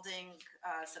roads, building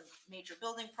some major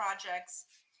building projects.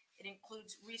 It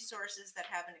includes resources that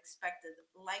have an expected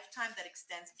lifetime that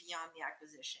extends beyond the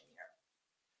acquisition year.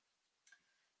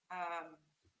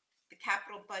 The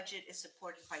capital budget is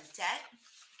supported by debt,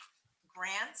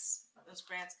 grants. Those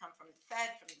grants come from the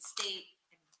Fed, from the state,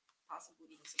 and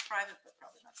possibly even some private, but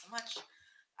probably not so much,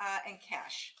 and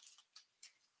cash.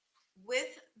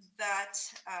 With that,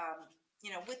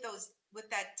 with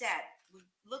that debt, we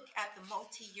look at the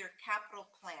multi-year capital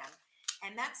plan,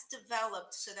 and that's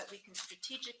developed so that we can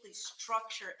strategically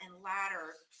structure and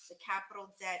ladder the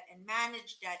capital debt and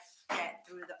manage that debt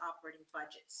through the operating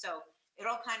budget. So it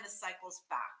all kind of cycles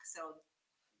back. So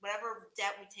whatever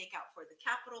debt we take out for the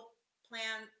capital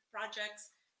plan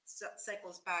projects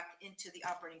cycles back into the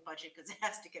operating budget because it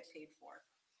has to get paid for.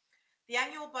 The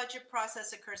annual budget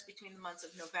process occurs between the months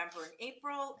of November and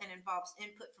April and involves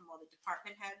input from all the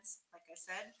department heads, like I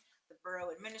said, the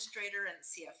borough administrator and the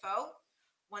CFO.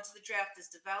 Once the draft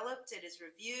is developed, it is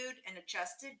reviewed and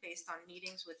adjusted based on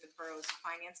meetings with the borough's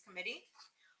finance committee.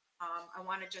 I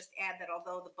want to just add that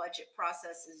although the budget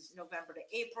process is November to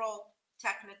April,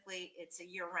 technically it's a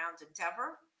year-round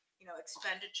endeavor.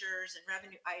 Expenditures and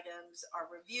revenue items are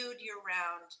reviewed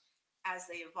year-round as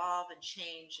they evolve and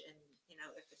change, and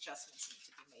if adjustments need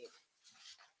to be made.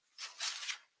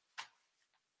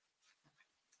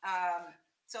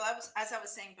 So as I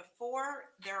was saying before,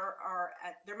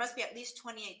 there must be at least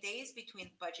 28 days between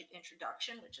the budget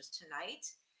introduction, which is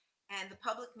tonight, and the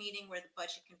public meeting where the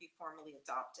budget can be formally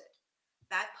adopted.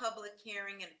 That public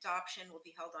hearing and adoption will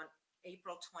be held on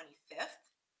April 25th.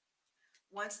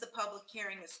 Once the public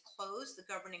hearing is closed, the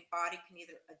governing body can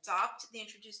either adopt the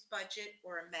introduced budget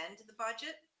or amend the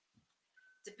budget.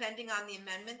 Depending on the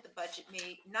amendment, the budget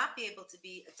may not be able to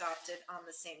be adopted on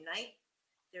the same night.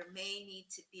 There may need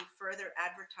to be further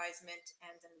advertisement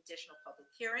and an additional public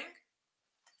hearing.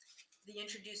 The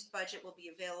introduced budget will be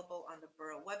available on the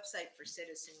borough website for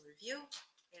citizen review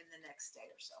in the next day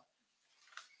or so.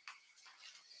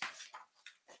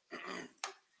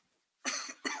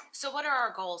 So what are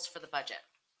our goals for the budget?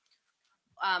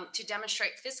 To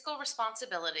demonstrate fiscal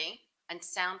responsibility and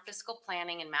sound fiscal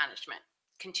planning and management.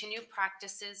 Continue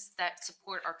practices that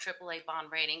support our AAA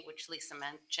bond rating, which Lisa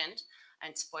mentioned,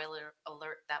 and spoiler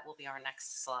alert, that will be our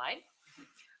next slide.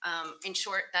 In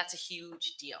short, that's a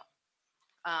huge deal.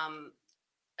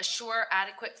 Assure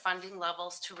adequate funding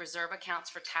levels to reserve accounts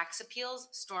for tax appeals,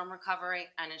 storm recovery,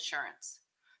 and insurance.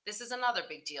 This is another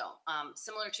big deal.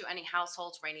 Similar to any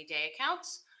household's rainy day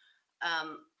accounts,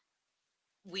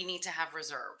 we need to have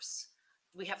reserves.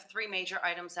 We have three major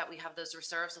items that we have those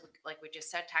reserves, like we just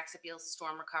said: tax appeals,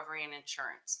 storm recovery, and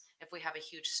insurance. If we have a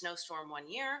huge snowstorm one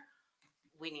year,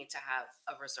 we need to have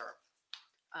a reserve.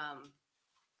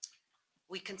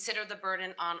 We consider the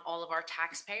burden on all of our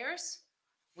taxpayers.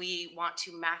 We want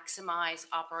to maximize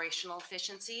operational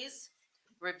efficiencies,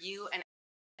 review and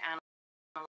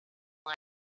analyze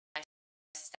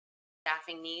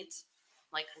staffing needs,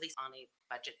 like at least on a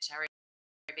budgetary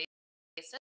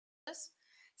basis.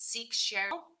 Seek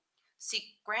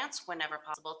grants whenever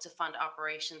possible to fund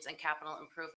operations and capital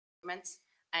improvements,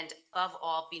 and above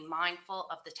all, be mindful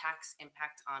of the tax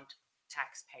impact on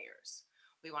taxpayers.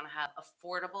 We want to have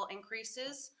affordable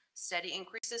increases, steady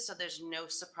increases, so there's no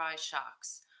surprise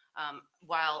shocks,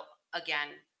 while again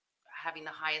having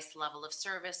the highest level of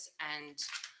service and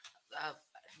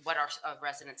what our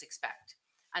residents expect.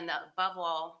 And above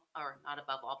all, or not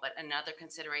above all, but another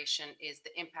consideration is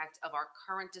the impact of our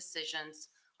current decisions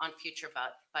on future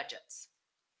budgets.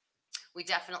 We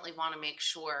definitely want to make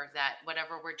sure that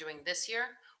whatever we're doing this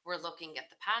year, we're looking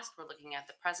at the past, we're looking at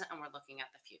the present, and we're looking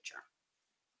at the future.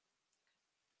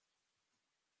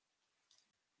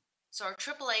 So our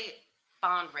AAA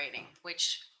bond rating,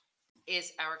 which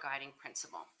is our guiding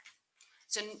principle.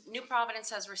 So New Providence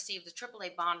has received the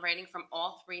AAA bond rating from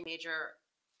all three major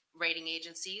rating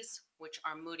agencies, which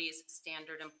are Moody's,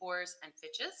 Standard & Poor's, and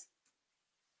Fitch's.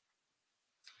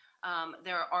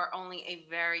 There are only a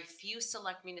very few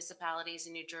select municipalities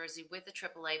in New Jersey with a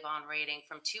AAA bond rating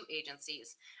from two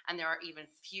agencies, and there are even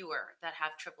fewer that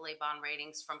have AAA bond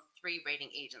ratings from three rating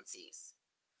agencies,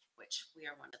 which we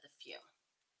are one of the few.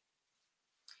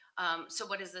 So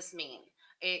what does this mean?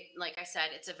 It, like I said,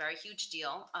 it's a very huge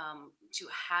deal to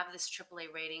have this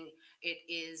AAA rating. It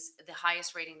is the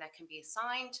highest rating that can be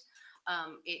assigned.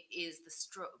 It is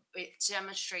it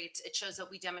demonstrates, it shows that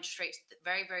we demonstrate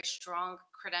very, very strong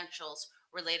credentials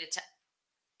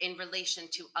in relation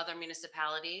to other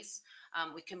municipalities.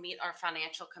 We can meet our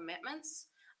financial commitments,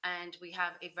 and we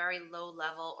have a very low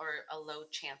level or a low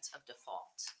chance of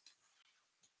default.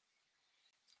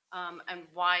 And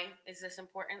why is this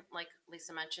important? Like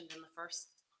Lisa mentioned in the first,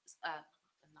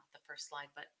 not the first slide,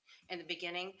 but in the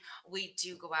beginning, we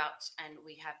do go out and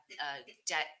we have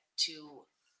debt to,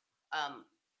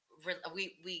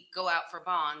 we go out for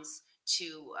bonds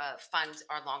to fund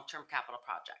our long-term capital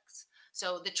projects.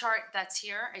 So the chart that's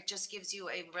here, it just gives you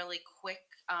a really quick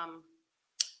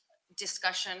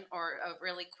discussion or a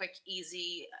really quick,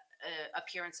 easy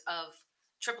appearance of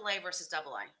AAA versus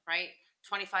AA, right?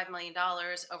 $25 million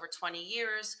over 20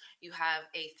 years. You have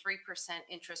a 3%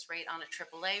 interest rate on a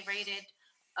AAA rated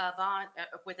bond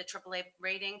with a AAA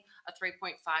rating, a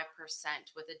 3.5%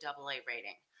 with a AA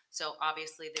rating. So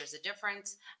obviously there's a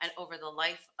difference. And over the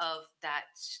life of that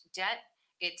debt,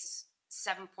 it's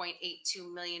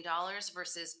 $7.82 million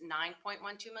versus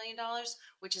 $9.12 million,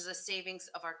 which is a savings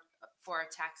for our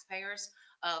taxpayers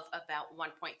of about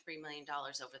 $1.3 million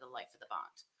over the life of the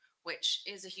bond, which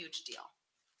is a huge deal.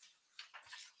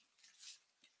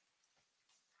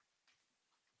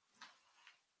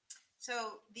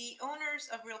 So the owners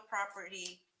of real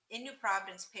property in New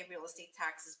Providence pay real estate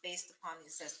taxes based upon the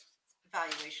assessed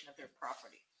valuation of their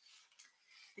property.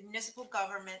 The municipal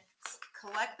governments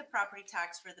collect the property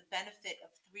tax for the benefit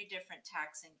of 3 different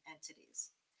taxing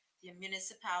entities: the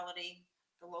municipality,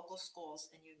 the local schools,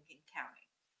 and Union County.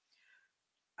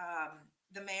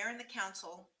 The mayor and the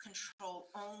council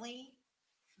control only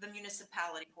the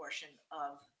municipality portion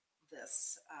of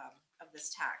this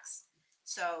tax.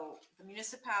 So the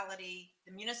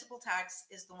municipal tax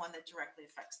is the one that directly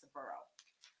affects the borough.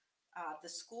 The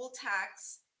school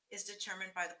tax is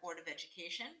determined by the Board of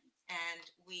Education,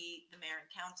 and we, the mayor and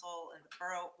council and the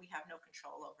borough, we have no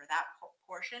control over that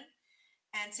portion.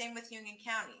 And same with Union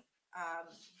County.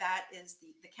 That is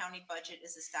the county budget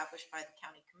is established by the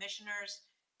county commissioners.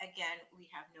 Again, we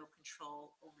have no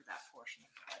control over that portion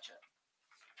of the budget,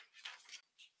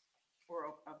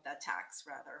 or of that tax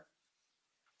rather.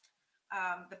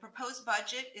 The proposed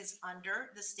budget is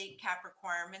under the state cap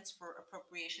requirements for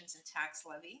appropriations and tax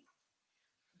levy.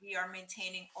 We are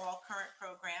maintaining all current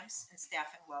programs and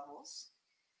staffing levels.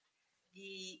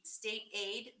 The state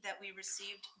aid that we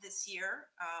received this year,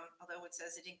 although it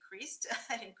says it increased,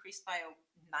 it increased by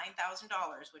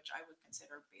 $9,000, which I would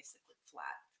consider basically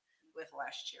flat with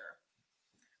last year.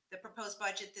 The proposed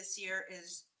budget this year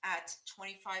is at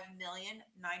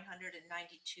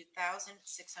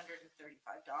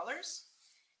 $25,992,635.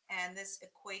 And this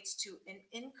equates to an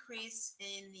increase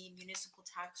in the municipal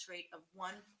tax rate of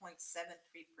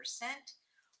 1.73%,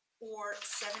 or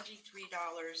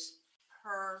 $73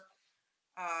 per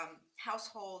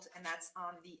household, and that's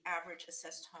on the average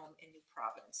assessed home in New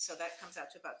Providence. So that comes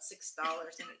out to about $6.08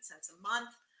 a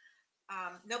month.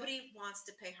 Nobody wants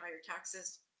to pay higher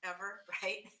taxes ever,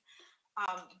 right?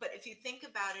 But if you think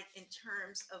about it in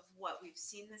terms of what we've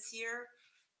seen this year,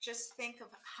 just think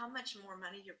of how much more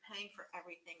money you're paying for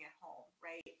everything at home,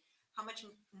 right? How much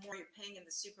more you're paying in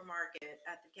the supermarket,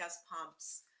 at the gas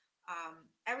pumps,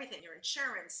 everything, your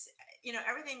insurance,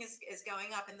 everything is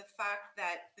going up. And the fact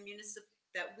that the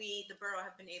borough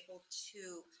have been able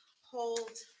to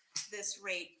hold this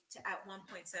rate at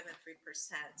 1.73%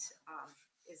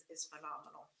 is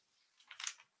phenomenal.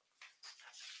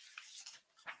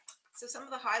 So some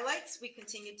of the highlights: we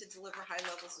continue to deliver high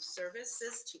levels of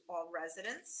services to all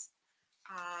residents.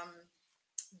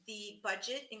 The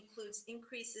budget includes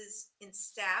increases in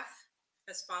staff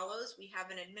as follows. We have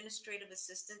an administrative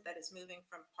assistant that is moving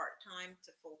from part-time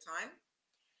to full-time.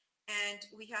 And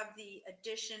we have the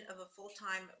addition of a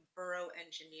full-time borough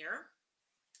engineer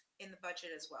in the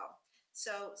budget as well.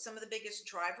 So some of the biggest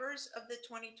drivers of the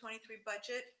 2023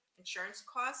 budget: insurance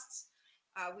costs.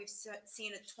 We've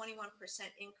seen a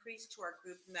 21% increase to our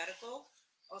group medical,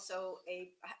 also a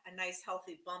nice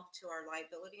healthy bump to our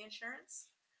liability insurance.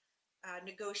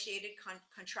 Negotiated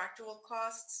contractual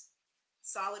costs,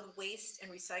 solid waste and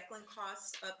recycling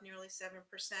costs up nearly 7%.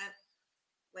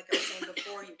 Like I was saying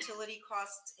before, utility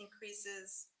costs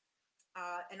increases,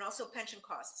 and also pension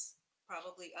costs,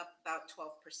 probably up about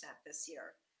 12% this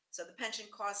year. So the pension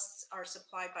costs are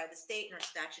supplied by the state and are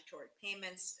statutory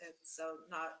payments, so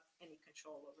not any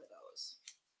control over those.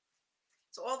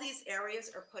 So all these areas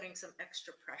are putting some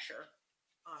extra pressure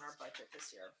on our budget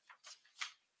this year.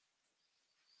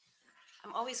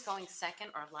 I'm always going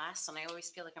second or last, and I always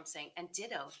feel like I'm saying, and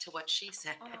ditto to what she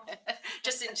said, Oh.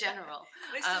 just in general.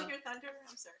 Can I steal Um, your thunder?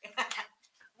 I'm sorry.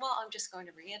 Well, I'm just going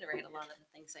to reiterate a lot of the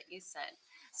things that you said.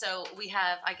 So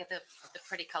I get the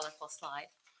pretty colorful slide.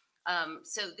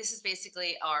 So this is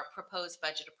basically our proposed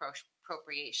budget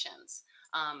appropriations.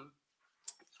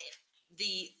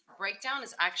 The breakdown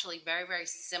is actually very, very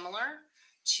similar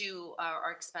to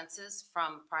our expenses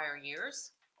from prior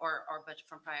years, or our budget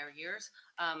from prior years.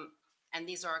 And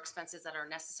these are expenses that are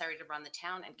necessary to run the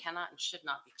town and cannot and should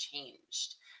not be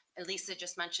changed. Elisa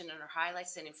just mentioned in her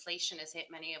highlights that inflation has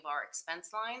hit many of our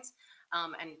expense lines.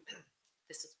 And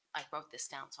I wrote this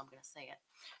down, so I'm going to say it.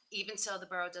 Even so, the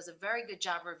borough does a very good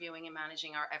job reviewing and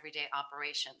managing our everyday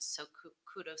operations. So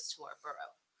kudos to our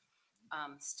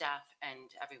borough staff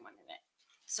and everyone in it.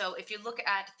 So if you look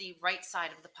at the right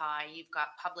side of the pie, you've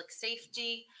got public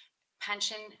safety,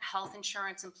 pension, health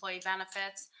insurance, employee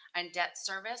benefits, and debt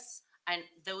service. And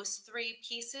those three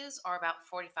pieces are about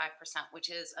 45%, which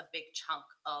is a big chunk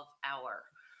of our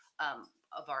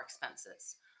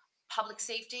expenses. Public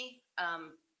safety,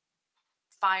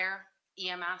 fire,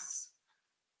 EMS,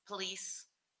 police.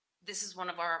 This is one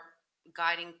of our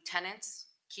guiding tenets,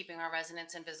 keeping our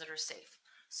residents and visitors safe.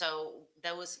 So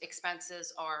those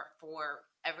expenses are for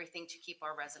everything to keep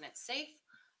our residents safe.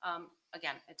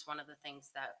 Again, it's one of the things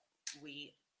that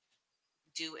we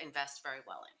do invest very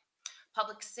well in.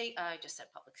 I just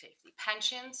said public safety.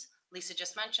 Pensions, Lisa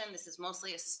just mentioned, this is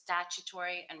mostly a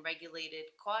statutory and regulated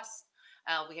cost.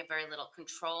 We have very little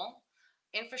control.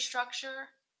 Infrastructure,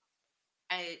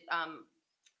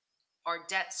 our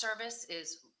debt service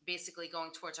is basically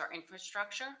going towards our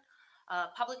infrastructure.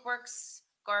 Public works,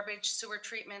 garbage, sewer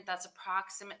treatment, that's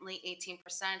approximately 18%.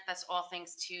 That's all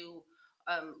things to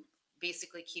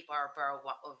basically keep our borough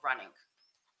running.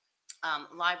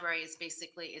 Libraries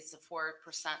basically is the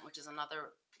 4%, which is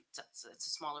another, it's a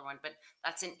smaller one, but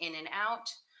that's an in and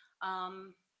out.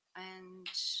 And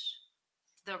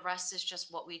the rest is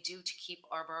just what we do to keep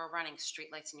our borough running.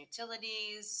 Streetlights and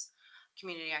utilities,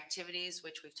 community activities,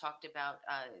 which we've talked about,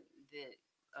 the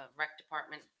rec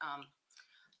department.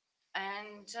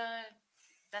 And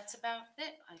that's about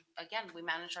it. Again, we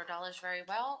manage our dollars very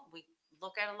well. We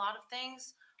look at a lot of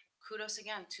things. Kudos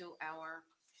again to our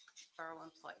borough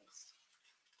employees.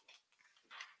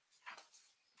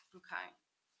 Okay.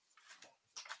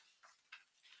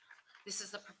 This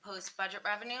is the proposed budget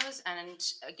revenues, and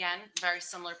again, very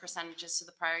similar percentages to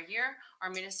the prior year. Our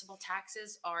municipal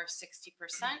taxes are 60%.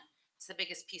 It's the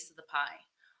biggest piece of the pie.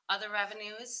 Other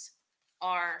revenues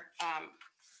are,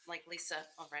 like Lisa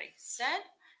already said,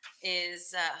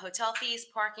 is hotel fees,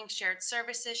 parking, shared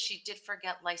services. She did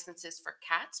forget licenses for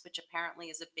cats, which apparently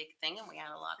is a big thing, and we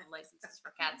had a lot of licenses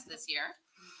for cats this year.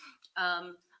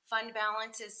 Fund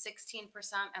balance is 16%,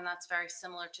 and that's very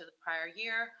similar to the prior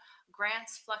year.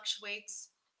 Grants fluctuates,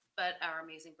 but our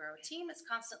amazing borough team is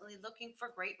constantly looking for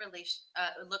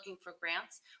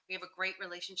grants. We have a great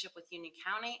relationship with Union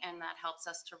County, and that helps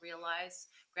us to realize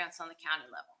grants on the county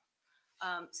level.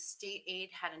 State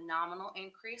aid had a nominal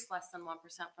increase, less than 1%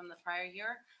 from the prior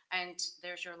year, and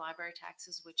there's your library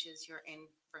taxes, which is your in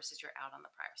versus your out on the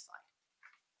prior slide.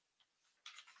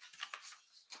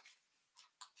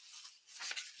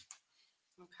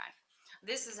 Okay,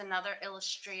 this is another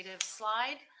illustrative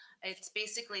slide. It's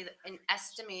basically an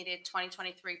estimated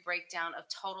 2023 breakdown of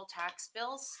total tax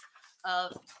bills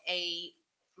of a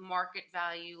market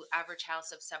value average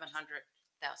house of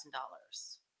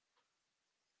 $700,000.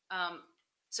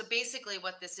 So basically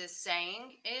what this is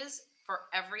saying is for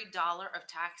every dollar of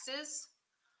taxes,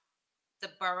 the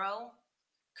borough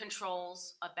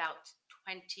controls about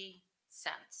 20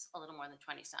 cents, a little more than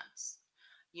 20 cents.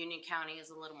 Union County is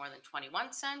a little more than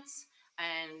 21 cents,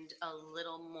 and a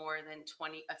little more than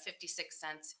 56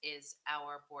 cents is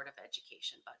our Board of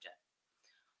Education budget.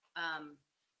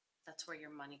 That's where your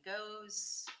money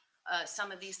goes.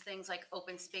 Some of these things like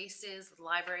open spaces,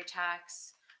 library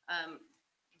tax,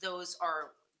 those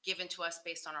are given to us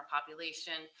based on our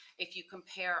population. If you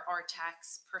compare our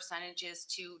tax percentages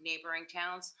to neighboring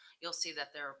towns, you'll see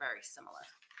that they're very similar.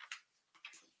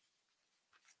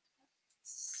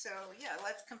 So yeah,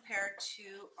 let's compare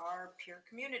to our peer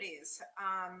communities.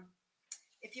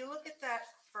 If you look at that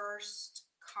first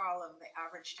column, the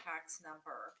average tax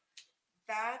number,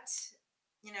 that,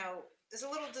 you know, is a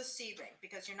little deceiving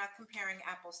because you're not comparing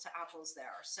apples to apples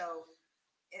there. So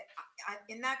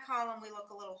in that column, we look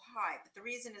a little high, but the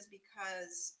reason is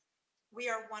because we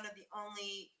are one of the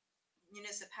only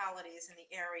municipalities in the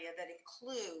area that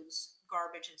includes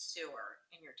garbage and sewer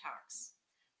in your tax.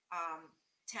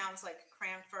 Towns like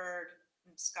Cranford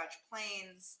and Scotch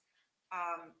Plains,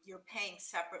 you're paying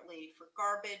separately for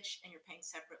garbage and you're paying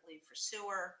separately for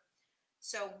sewer.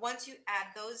 So once you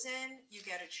add those in, you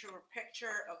get a truer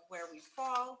picture of where we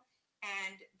fall,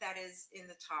 and that is in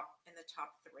the top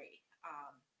three.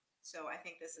 So I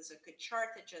think this is a good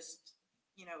chart that just,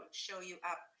 show you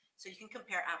up, so you can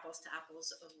compare apples to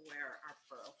apples of where our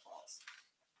borough falls.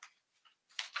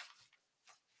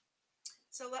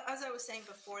 So as I was saying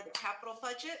before, the capital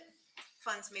budget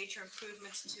funds major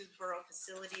improvements to borough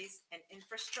facilities and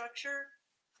infrastructure.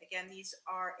 Again, these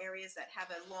are areas that have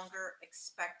a longer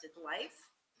expected life.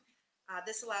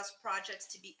 This allows projects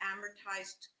to be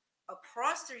amortized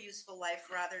across their useful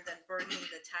life rather than burdening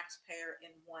the taxpayer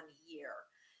in 1 year.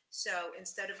 So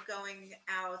instead of going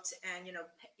out and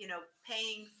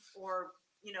paying for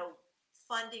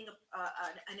funding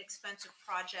an expensive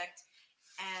project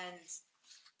and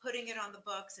putting it on the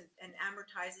books and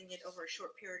amortizing it over a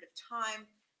short period of time,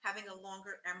 having a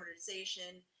longer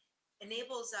amortization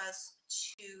enables us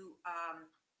to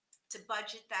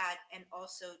budget that and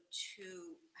also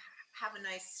to have a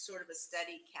nice sort of a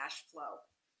steady cash flow.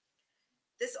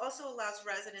 This also allows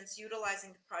residents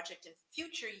utilizing the project in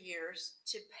future years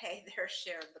to pay their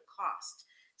share of the cost.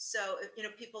 So if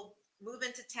people move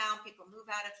into town, people move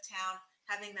out of town,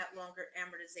 having that longer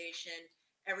amortization,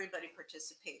 everybody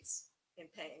participates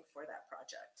in paying for that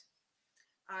project.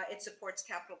 It supports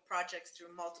capital projects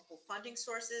through multiple funding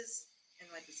sources. And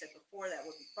like we said before, that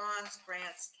would be bonds,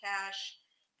 grants, cash,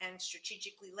 and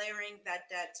strategically layering that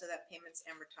debt so that payments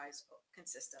amortize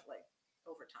consistently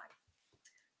over time.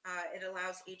 It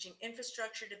allows aging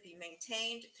infrastructure to be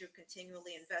maintained through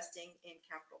continually investing in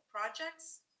capital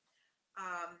projects.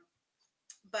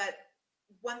 But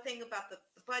one thing about the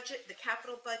budget, the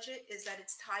capital budget, is that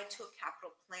it's tied to a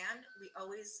capital plan. We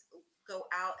always go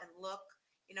out and look,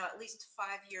 at least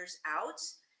 5 years out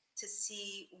to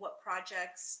see what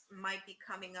projects might be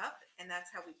coming up, and that's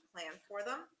how we plan for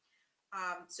them.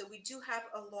 So we do have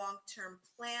a long-term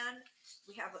plan.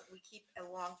 We keep a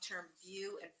long-term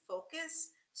view and focus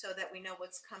so that we know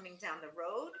what's coming down the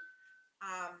road,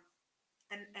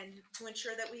 and to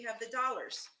ensure that we have the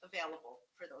dollars available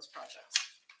for those projects.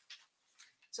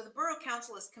 So the Borough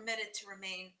Council is committed to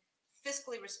remain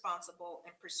fiscally responsible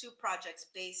and pursue projects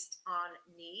based on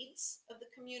needs of the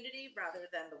community rather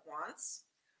than the wants.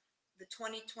 The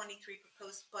 2023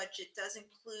 proposed budget does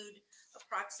include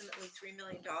approximately $3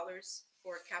 million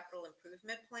for a capital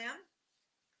improvement plan.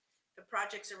 The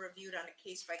projects are reviewed on a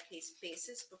case-by-case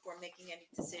basis before making any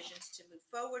decisions to move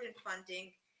forward in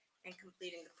funding and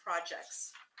completing the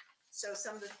projects. So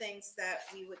some of the things that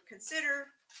we would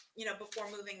consider, before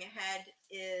moving ahead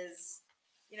is,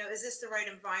 is this the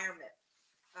right environment?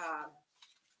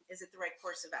 Is it the right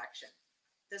course of action?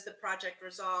 Does the project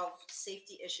resolve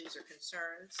safety issues or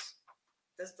concerns?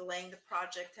 Does delaying the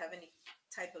project have any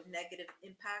type of negative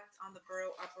impact on the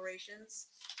borough operations?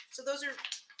 So those are,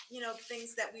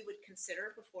 things that we would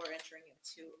consider before entering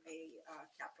into a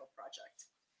capital project.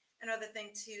 Another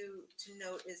thing to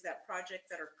note is that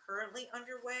projects that are currently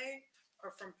underway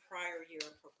are from prior year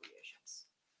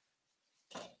appropriations.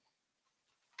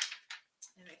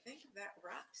 And I think that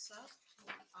wraps up the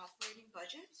operating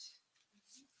budget.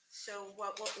 So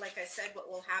what will, like I said, what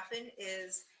will happen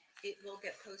is it will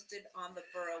get posted on the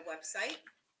borough website.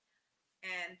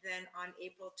 And then on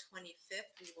April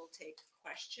 25th, we will take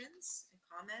questions and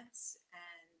comments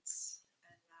and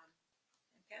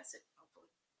pass it, hopefully.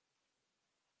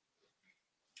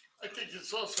 I think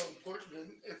it's also important,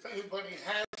 and if anybody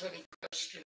has any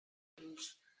questions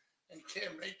and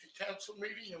can't make the council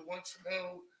meeting and wants to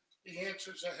know the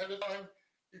answers ahead of time,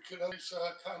 you can always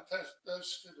contact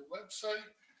us through the website,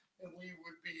 and we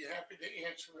would be happy to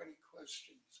answer any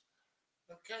questions.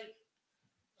 Okay.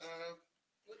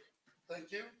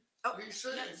 Thank you, Lisa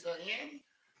and Diane.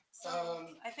 So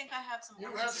I think I have some more.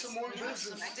 You have some more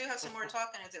business. I do have some more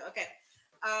talking to do. Okay.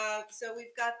 So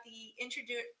we've got the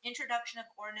introduction of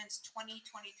ordinance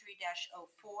 2023-04.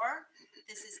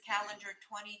 This is calendar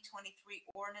 2023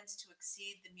 ordinance to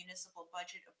exceed the municipal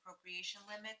budget appropriation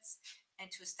limits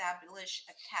and to establish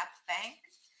a cap bank.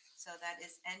 So that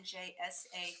is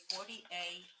NJSA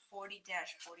 40A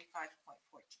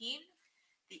 40-45.14.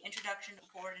 The introduction of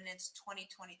ordinance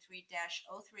 2023-03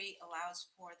 allows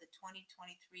for the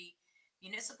 2023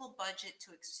 municipal budget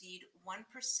to exceed 1%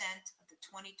 of the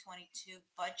 2022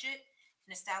 budget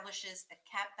and establishes a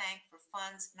cap bank for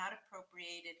funds not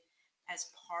appropriated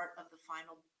as part of the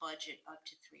final budget up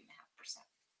to 3.5%.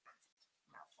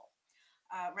 Mouthful.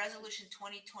 Resolution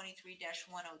 2023-102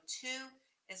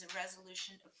 is a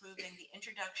resolution approving the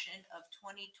introduction of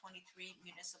 2023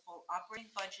 municipal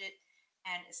operating budget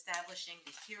and establishing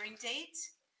the hearing date.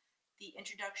 the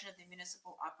introduction of the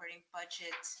municipal operating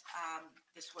budget.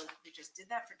 We just did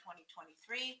that for 2023.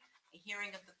 A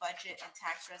hearing of the budget and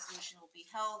tax resolution will be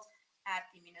held at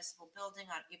the municipal building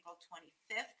on April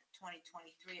 25th,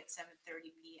 2023 at 7:30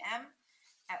 p.m.,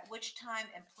 at which time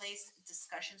and place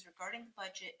discussions regarding the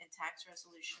budget and tax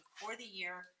resolution for the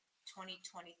year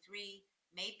 2023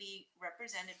 may be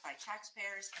represented by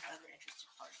taxpayers and other interested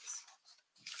parties.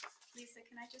 Lisa,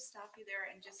 can I just stop you there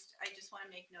and I just want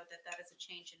to make note that that is a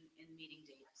change in meeting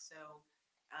date. So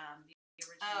the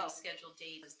originally scheduled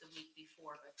date was the week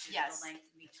before, but due to Yes. the length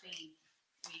in between,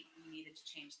 we needed to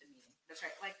change the meeting. That's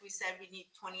right. Like we said, we need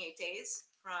 28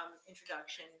 days from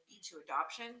introduction to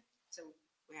adoption. So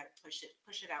we had to push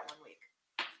it out 1 week.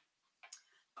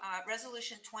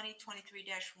 Resolution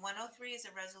 2023-103 is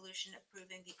a resolution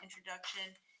approving the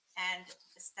introduction and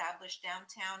established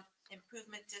Downtown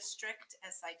Improvement District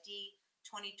SID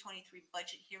 2023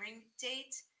 budget hearing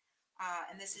date.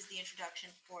 And this is the introduction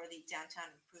for the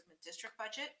Downtown Improvement District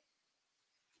budget.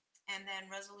 And then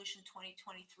Resolution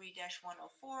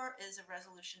 2023-104 is a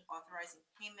resolution authorizing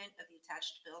payment of the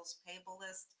attached bills payable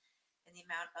list in the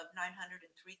amount of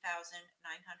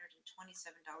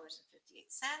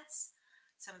 $903,927.58.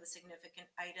 Some of the significant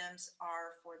items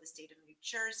are for the state of New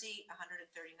Jersey,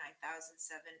 $139,707.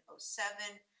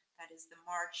 That is the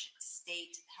March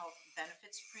state health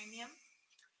benefits premium.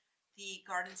 The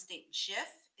Garden State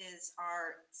GIF is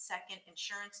our second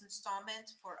insurance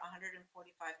installment for $145,843.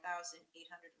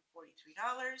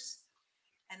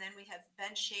 And then we have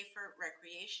Ben Schaefer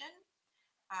Recreation,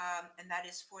 and that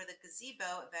is for the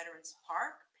gazebo at Veterans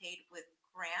Park, paid with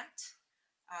grant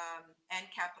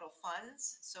and capital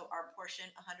funds. So our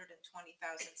portion,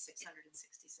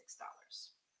 $120,666.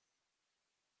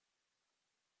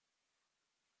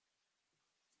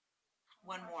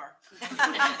 One more.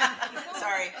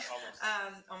 Sorry.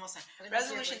 Almost done.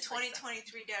 Resolution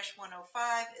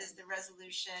 2023-105 is the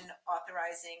resolution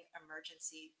authorizing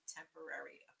emergency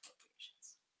temporary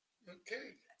appropriations.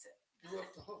 Okay, That's it. you're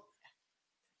off the hook.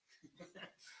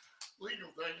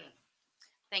 Legal, Diane.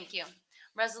 Thank you.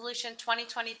 Resolution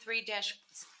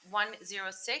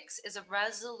 2023-106 is a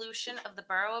resolution of the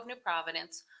Borough of New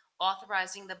Providence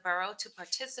authorizing the borough to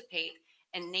participate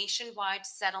in nationwide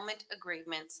settlement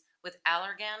agreements with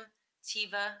Allergan,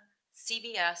 Teva,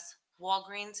 CVS,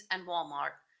 Walgreens, and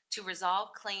Walmart to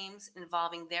resolve claims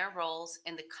involving their roles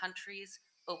in the country's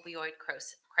opioid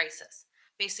crisis.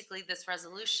 Basically, this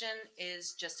resolution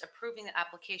is just approving the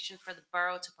application for the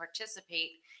borough to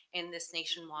participate in this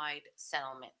nationwide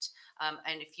settlement.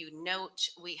 And if you note,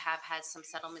 we have had some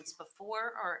settlements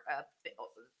before, or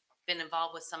been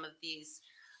involved with some of these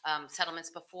settlements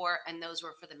before, and those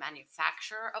were for the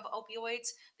manufacturer of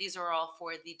opioids. These are all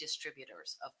for the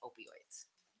distributors of opioids.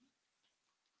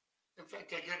 In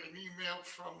fact, I got an email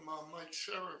from Mike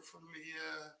Serra from the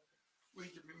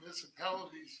League of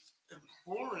Municipalities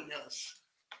imploring us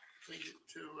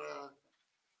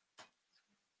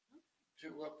to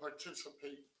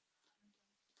participate.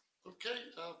 Okay,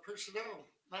 personnel,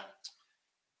 Matt.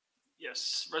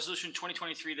 Yes, Resolution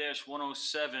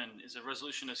 2023-107 is a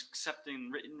resolution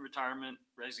accepting written retirement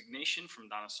resignation from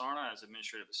Donna Sarna as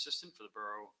Administrative Assistant for the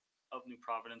Borough of New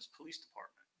Providence Police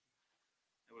Department.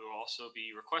 And we will also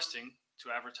be requesting to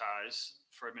advertise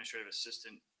for Administrative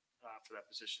Assistant for that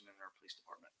position in our Police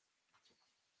Department.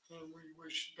 And we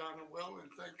wish Donna well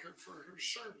and thank her for her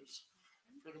service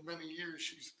for the many years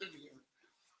she's been here.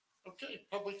 Okay,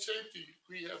 public safety.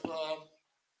 We have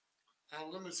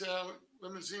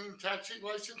limousine taxi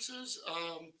licenses.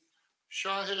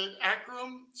 Shahid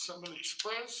Akram, Summit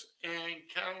Express, and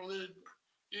Khalid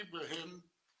Ibrahim,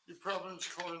 New Providence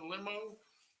Car and Limo.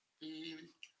 The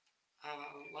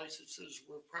licenses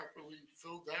were properly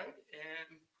filled out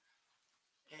and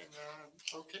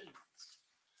okay.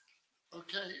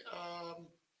 Okay,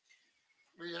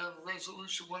 we have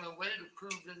Resolution 108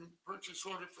 approving purchase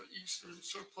order for Eastern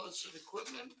Surplus and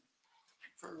Equipment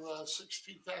for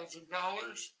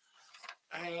 $16,000.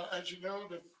 As you know,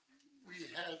 we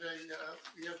have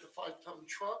the 5-ton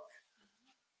truck.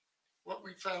 What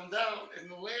we found out in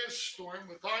the last storm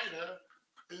with Ida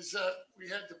is that we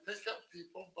had to pick up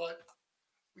people, but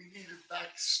we needed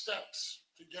back steps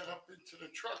to get up into the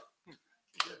truck to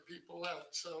get people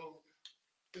out. So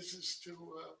this is to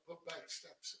put back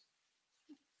steps in.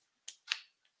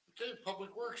 Okay,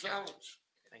 Public Works, Alex.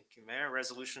 Thank you, Mayor.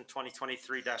 Resolution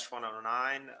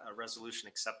 2023-109, a resolution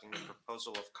accepting the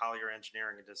proposal of Collier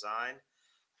Engineering and Design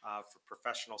for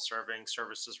professional surveying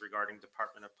services regarding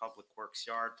Department of Public Works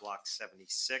Yard, Block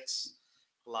 76,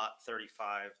 Lot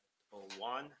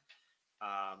 3501.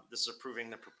 This is approving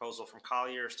the proposal from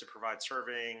Colliers to provide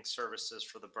surveying services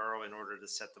for the borough in order to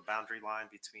set the boundary line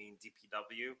between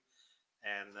DPW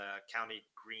and the County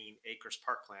Green Acres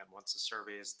Parkland. Once the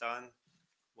survey is done,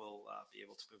 we'll be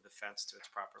able to move the fence to its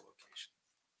proper location.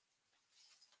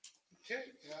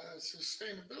 Okay,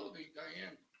 sustainability,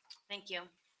 Diane. Thank you.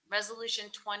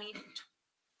 Resolution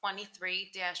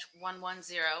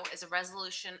 2023-110 is a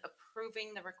resolution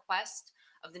approving the request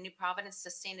of the New Providence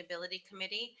Sustainability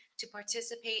Committee to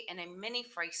participate in a mini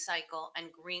free cycle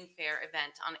and green fair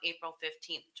event on April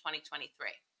 15th, 2023.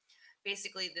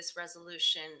 Basically, this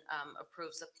resolution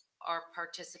approves of our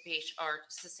participation, our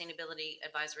Sustainability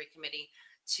Advisory Committee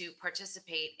to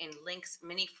participate in Link's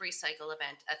mini free cycle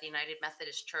event at the United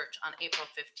Methodist Church on April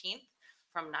 15th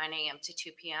from 9 a.m. to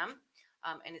 2 p.m.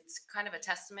 And it's kind of a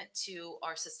testament to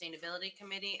our Sustainability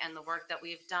Committee and the work that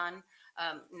we've done.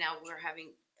 Now we're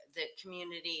having the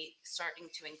community starting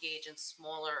to engage in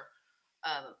smaller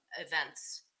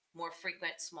events, more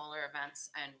frequent, smaller events,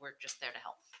 and we're just there to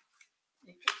help.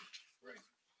 Okay, great.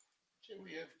 Okay,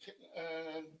 we have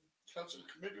council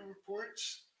committee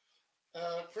reports.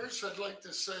 First, I'd like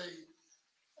to say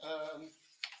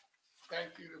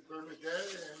thank you to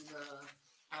Bernadette and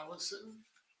Allison.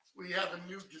 We have a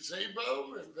new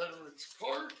gazebo in Veterans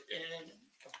Park and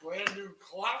a brand new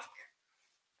clock,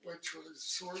 which was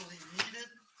sorely needed.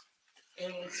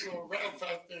 And I saw Ralph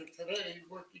out there today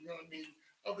working on the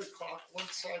other clock. One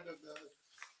side of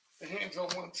the hands on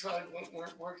one side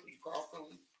weren't working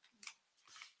properly.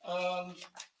 I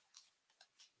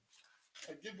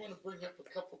did want to bring up a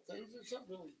couple things. It's not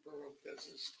really borough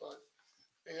business, but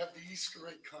they have the Easter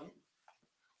egg hunt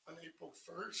on April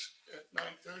 1st at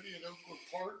 9:30 at Oakwood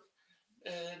Park.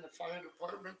 And the fire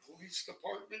department, police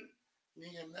department, and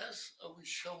EMS always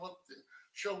show off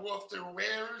their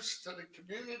wares to the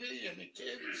community and the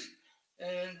kids.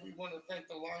 And we want to thank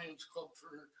the Lions Club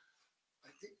for, I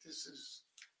think this is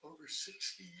over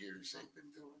 60 years they've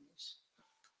been doing this.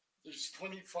 There's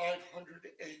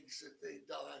 2,500 eggs that they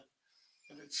die.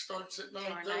 And it starts at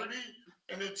 9:30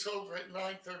 and it's over at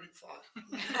 9:35.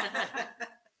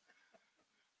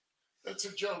 That's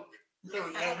a joke,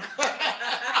 Mary Ann.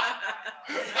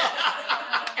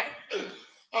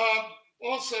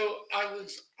 Also, I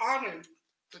was honored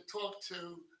to talk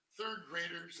to third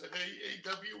graders at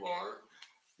AWR,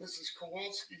 Mrs.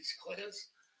 Kowalski's class.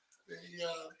 They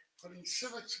putting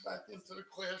civics back into the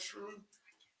classroom.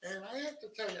 And I have to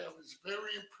tell you, I was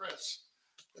very impressed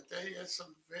that they had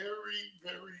some very,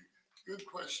 very good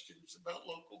questions about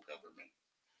local government.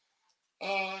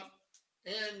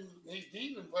 And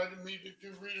Nadine invited me to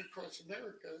do Read Across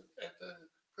America at the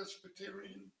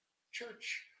Presbyterian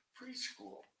Church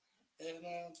preschool.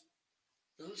 And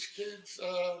those kids,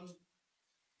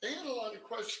 they had a lot of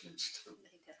questions too.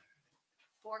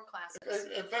 4 classes.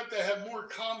 In fact, they had more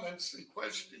comments than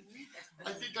questions.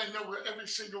 I think I know where every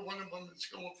single one of them is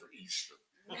going for Easter.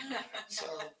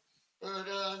 So, but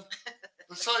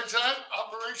besides that,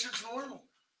 operations normal.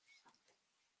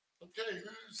 Okay,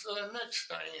 who's next,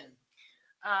 Diane?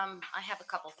 I have a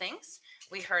couple things.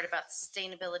 We heard about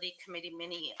Sustainability Committee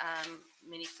mini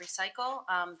free cycle.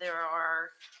 There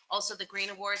are also the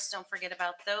Green Awards. Don't forget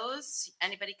about those.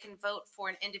 Anybody can vote for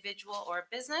an individual or a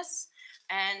business.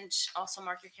 And also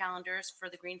mark your calendars for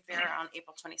the Green Fair on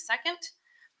April 22nd.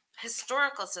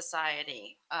 Historical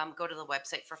Society, go to the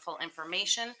website for full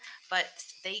information, but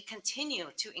they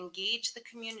continue to engage the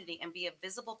community and be a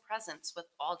visible presence with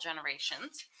all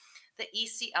generations. The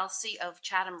ECLC of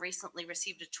Chatham recently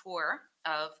received a tour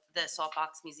of the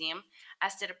Saltbox Museum,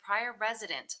 as did a prior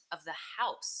resident of the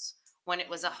house when it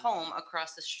was a home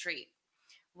across the street.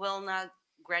 Wilna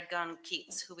Gredgon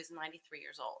Keats, who is 93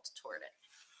 years old, toured it.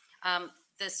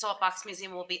 The Saltbox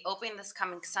Museum will be open this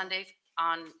coming Sunday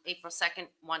on April 2nd,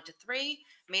 1 to 3.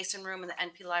 Mason Room in the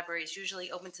NP Library is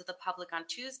usually open to the public on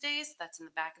Tuesdays. That's in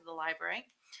the back of the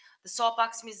library. The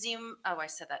Saltbox Museum, oh, I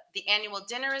said that. The annual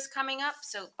dinner is coming up,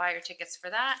 so buy your tickets for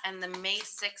that. And the May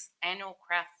 6th annual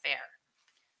craft fair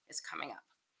is coming up.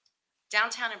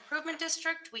 Downtown Improvement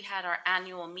District, we had our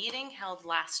annual meeting held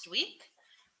last week.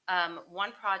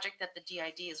 One project that the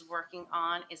DID is working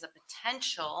on is a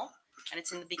potential, and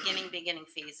it's in the beginning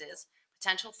phases,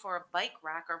 potential for a bike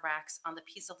rack or racks on the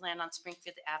piece of land on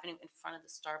Springfield Avenue in front of the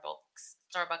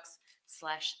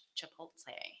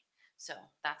Starbucks/Chipotle. So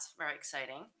that's very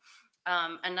exciting.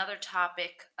 Another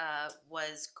topic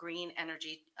was green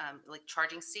energy, like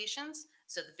charging stations.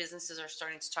 So the businesses are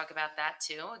starting to talk about that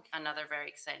too. Another very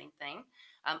exciting thing.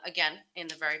 Again, in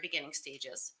the very beginning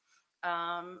stages.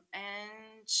 And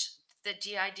the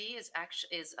DID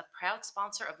is a proud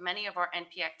sponsor of many of our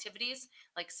NP activities,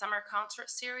 like summer concert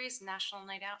series, National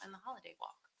Night Out, and the Holiday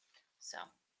Walk. So,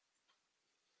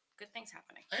 good things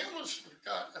happening. I almost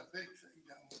forgot a big thing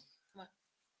though. What?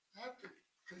 I have to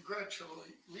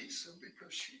congratulate Lisa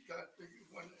because she got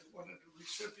one of the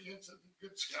recipients of the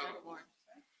Good Scout Award.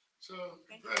 So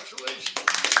congratulations.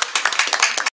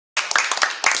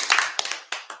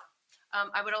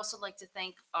 I would also like to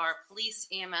thank our police,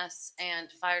 EMS,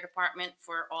 and fire department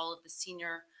for all of the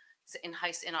senior in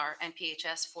our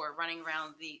NPHS for running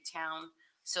around the town.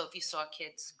 So if you saw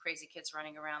kids, crazy kids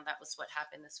running around, that was what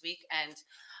happened this week. And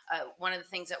one of the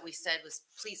things that we said was,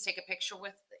 please take a picture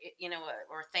with,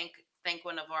 or thank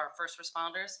one of our first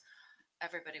responders.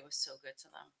 Everybody was so good to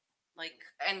them.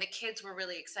 And the kids were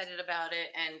really excited about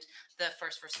it, and the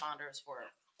first responders were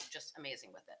just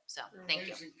amazing with it. So thank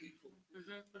you. Amazing people.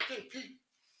 Mhm. Okay, Pete.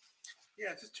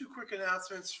 Yeah, just two quick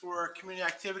announcements for community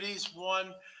activities.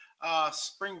 One,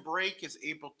 spring break is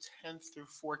April 10th through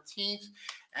 14th,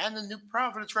 and the New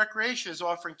Providence Recreation is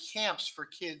offering camps for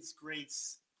kids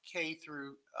grades K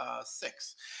through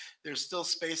 6. There's still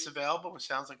space available, which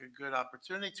sounds like a good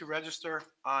opportunity to register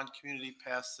on Community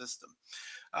Pass system.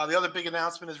 The other big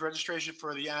announcement is registration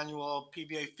for the annual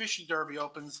PBA Fishing Derby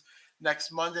opens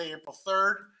next Monday, April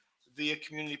 3rd. Via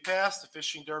Community Pass, the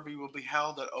Fishing Derby will be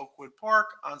held at Oakwood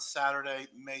Park on Saturday,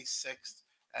 May 6th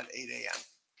at 8 a.m.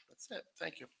 That's it.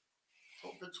 Thank you.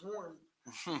 Hope it's warm.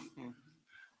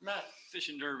 Matt.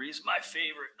 Fishing Derby is my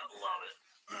favorite. I love it.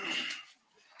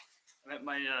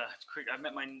 I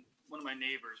met one of my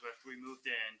neighbors after we moved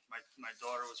in. My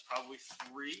daughter was probably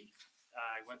 3.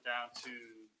 I went down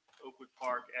to Oakwood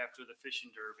Park after the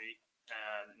Fishing Derby,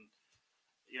 and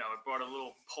I brought a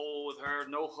little pole with her,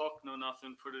 no hook, no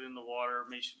nothing, put it in the water,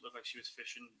 made it look like she was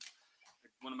fishing.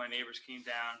 One of my neighbors came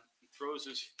down, he throws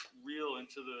his reel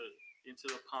into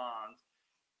the pond,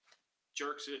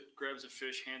 jerks it, grabs a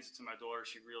fish, hands it to my daughter.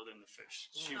 She reeled in the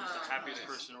fish. She was the happiest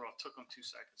person in the world. Took him 2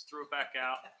 seconds, threw it back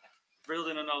out,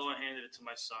 reeled in another one, handed it to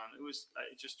my son. It was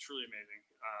just truly amazing.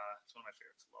 It's one of my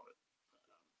favorites. I love it.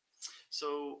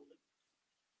 So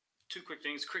 2 quick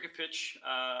things. Cricket pitch.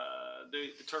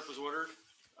 The turf was ordered.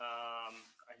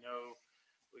 I know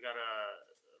we got a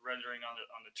rendering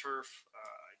on the turf.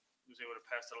 I was able to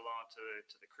pass that along to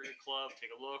the cricket club, take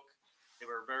a look. They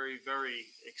were very,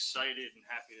 very excited and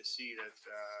happy to see that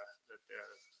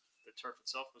the turf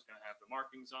itself was going to have the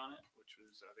markings on it, which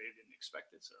was they didn't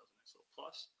expect it, so that was a nice little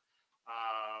plus.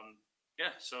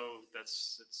 So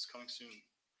it's coming soon.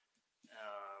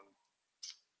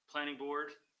 Planning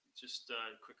board, just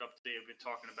a quick update I've been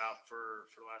talking about for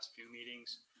the last few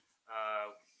meetings.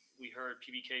 We heard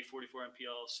PBK 44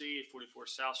 MPLC at 44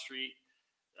 South Street.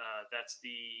 That's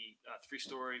the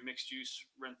 3-story mixed-use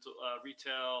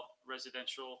retail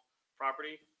residential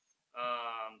property.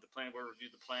 The planning board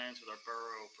reviewed the plans with our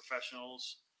borough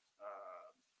professionals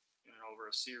over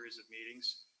a series of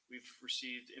meetings. We've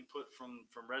received input from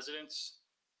residents.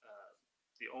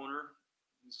 The owner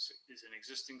is an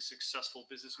existing successful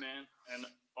businessman and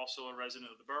also a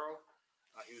resident of the borough.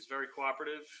 He was very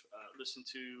cooperative, listened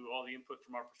to all the input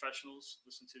from our professionals,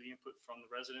 listened to the input from the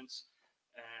residents,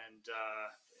 and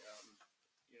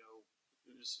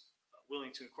was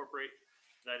willing to incorporate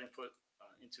that input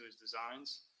into his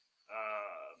designs.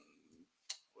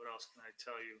 What else can I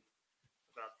tell you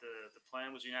about the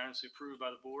plan? Was unanimously approved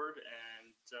by the board,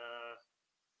 and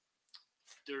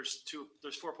there's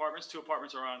 4 apartments. 2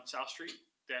 apartments are on South Street.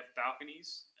 They have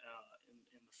balconies in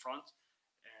the front.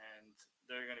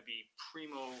 They're going to be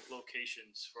primo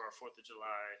locations for our 4th of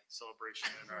July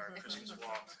celebration and our Christmas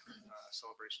walk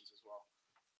celebrations as well.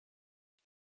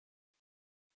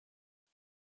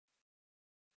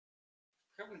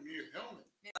 Probably need a helmet.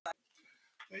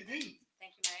 Nadine.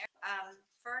 Thank you, Mayor.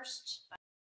 First,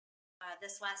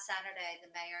 this last Saturday,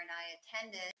 the mayor and I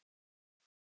attended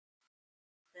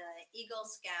the Eagle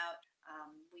Scout.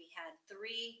 We had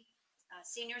 3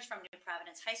 seniors from New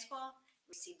Providence High School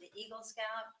receive the Eagle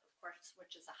Scout, course,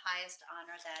 which is the highest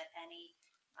honor that any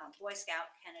Boy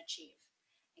Scout can achieve.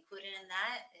 Included in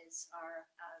that is our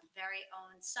very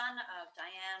own son of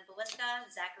Diane Belisca,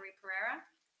 Zachary Pereira,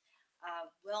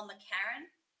 Will McCarran,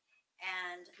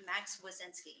 and Max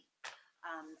Wazinski.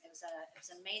 It was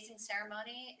an amazing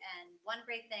ceremony, and one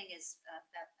great thing is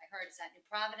that I heard is that New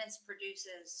Providence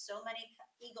produces so many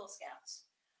Eagle Scouts,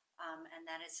 and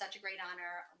that is such a great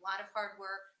honor. A lot of hard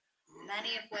work,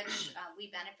 many of which we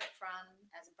benefit from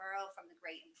as a borough, from the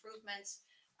great improvements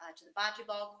to the bocce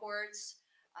ball courts.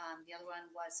 The other one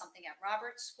was something at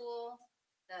Roberts School,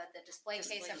 the display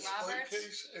case at Roberts. Display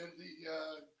case and the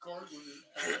garden.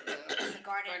 The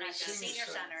garden at the senior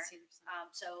center.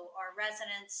 So our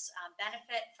residents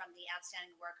benefit from the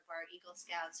outstanding work of our Eagle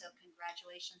Scouts. So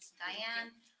congratulations to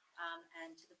Diane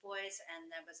and to the boys,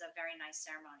 and that was a very nice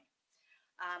ceremony.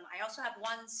 I also have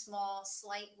one small,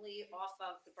 slightly off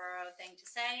of the borough thing to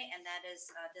say, and that is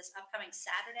this upcoming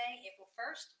Saturday, April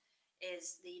 1st,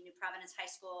 is the New Providence High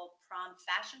School prom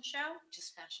fashion show.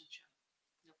 Just fashion show.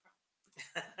 No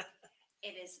problem.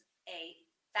 It is a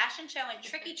fashion show and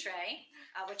tricky tray,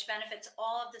 which benefits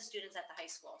all of the students at the high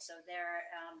school. So there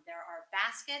are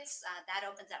baskets that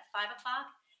opens at 5 o'clock,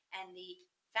 and the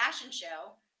fashion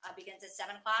show begins at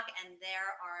 7 o'clock, and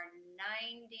there are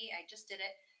 90. I just did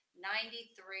it. 93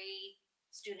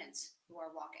 students who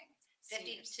are walking.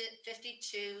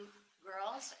 52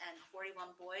 girls and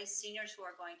 41 boys, seniors who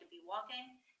are going to be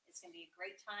walking. It's going to be a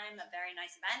great time, a very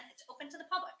nice event. It's open to the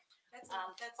public. That's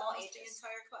all almost the ages.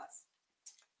 entire class.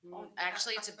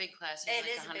 Actually, it's a big class. It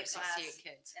There's is like a big class. 168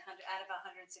 kids. 100 out of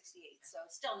 168. So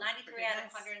still 93 Pretty out of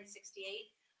nice.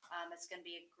 168. It's going to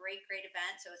be a great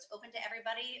event. So it's open to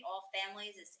everybody, all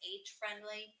families. It's age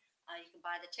friendly. You can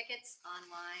buy the tickets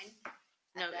online.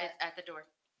 No, at the door.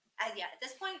 Yeah, at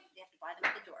this point, you have to buy them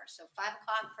at the door. So 5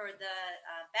 o'clock for the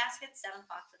basket, 7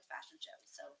 o'clock for the fashion show.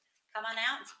 So come on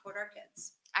out and support our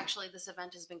kids. Actually, this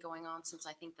event has been going on since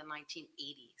I think the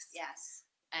 1980s. Yes.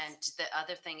 And the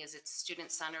other thing is it's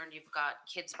student centered. You've got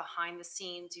kids behind the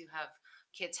scenes. You have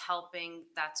kids helping.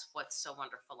 That's what's so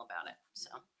wonderful about it. So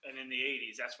And in the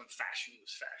 80s, that's when fashion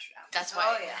was fashion. that's Oh,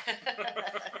 why. yeah.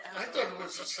 I thought it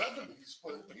was the 70s,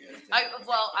 but yeah. I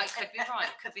could be wrong.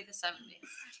 It could be the 70s.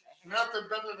 Nothing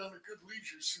better than a good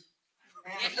leisure suit.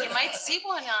 You might see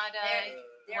one on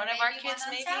There one of may our be kids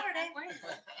one on maybe. Saturday.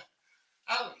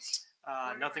 Alice.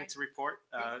 Nothing to report.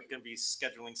 Going to be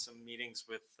scheduling some meetings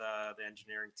with the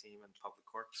engineering team and public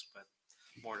works, but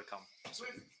more to come.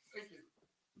 Sweet. Thank you.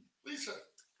 Lisa.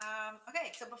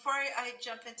 Okay, so before I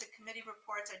jump into committee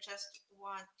reports, I just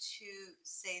want to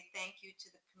say thank you to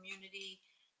the community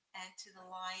and to the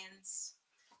Lions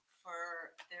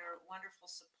for their wonderful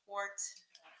support.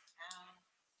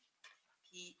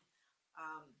 Pete,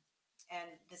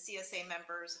 and the CSA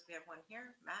members, we have one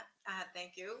here, Matt,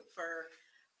 thank you for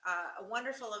a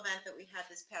wonderful event that we had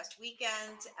this past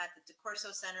weekend at the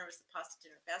DeCorso Center. It was the pasta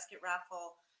dinner basket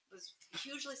raffle. It was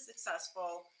hugely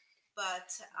successful, but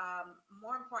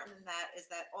more important than that is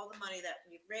that all the money that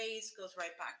we raise goes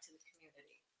right back to the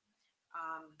community.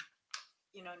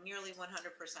 Nearly 100%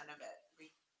 of it.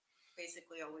 We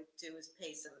basically all we do is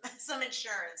pay some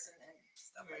insurance and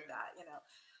stuff like that,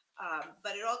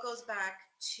 but it all goes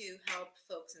back to help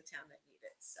folks in town that need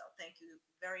it. So thank you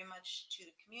very much to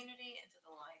the community and to the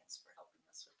Lions for helping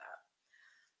us with that.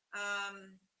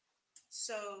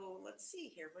 So let's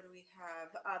see here. What do we have?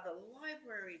 The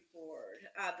library board.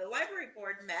 The library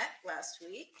board met last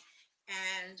week,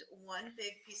 and one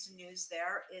big piece of news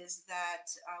there is that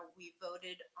we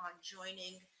voted on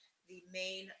joining the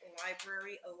Maine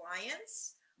Library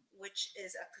Alliance, which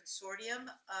is a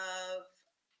consortium of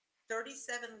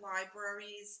 37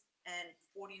 libraries and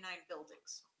 49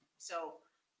 buildings. So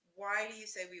why do you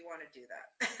say we want to do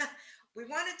that? We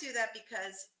want to do that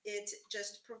because it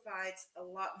just provides a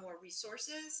lot more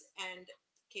resources and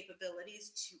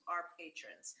capabilities to our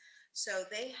patrons. So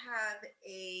they have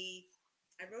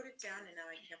I wrote it down and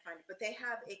now I can't find it, but they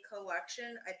have a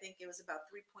collection. I think it was about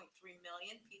 3.3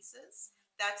 million pieces.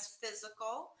 That's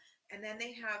physical. And then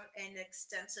they have an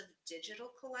extensive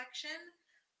digital collection.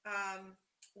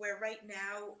 Where right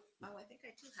now, I think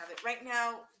I do have it. Right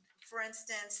now, for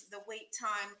instance, the wait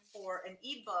time for an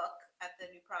ebook at the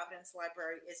New Providence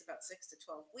Library is about 6 to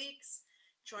 12 weeks.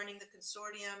 Joining the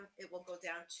consortium, it will go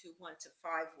down to 1 to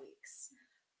 5 weeks.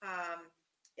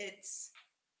 It's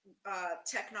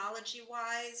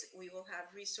technology-wise, we will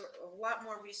have a lot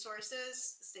more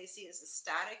resources. Stacy is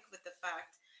ecstatic with the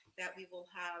fact that we will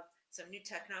have some new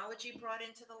technology brought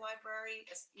into the library,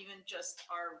 even just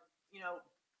our,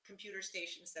 computer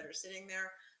stations that are sitting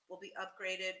there will be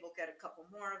upgraded. We'll get a couple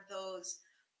more of those.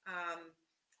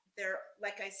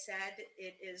 Like I said,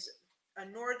 it is a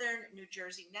northern New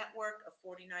Jersey network of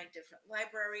 49 different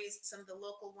libraries. Some of the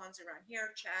local ones around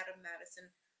here, Chatham,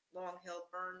 Madison, Long Hill,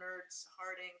 Bernards,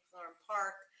 Harding, Florham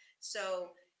Park.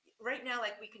 So right now,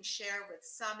 we can share with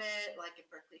Summit, like at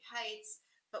Berkeley Heights,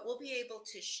 but we'll be able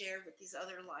to share with these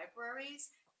other libraries,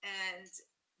 and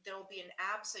there will be an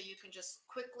app so you can just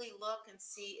quickly look and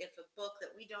see if a book that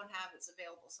we don't have is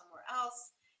available somewhere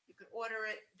else. You can order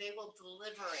it. They will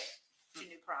deliver it to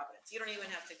New Providence. You don't even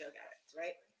have to go get it,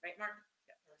 right? Right, Mark?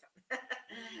 Yeah.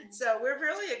 So we're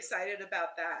really excited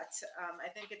about that. I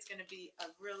think it's going to be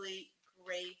a really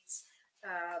great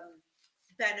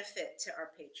benefit to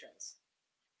our patrons.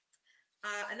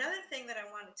 Another thing that I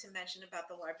wanted to mention about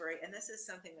the library, and this is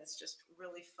something that's just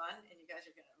really fun, and you guys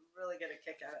are going to really get a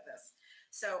kick out of this.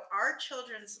 So our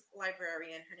children's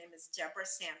librarian, her name is Deborah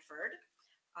Sanford.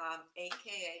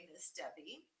 AKA Miss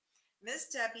Debbie. Miss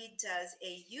Debbie does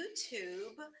a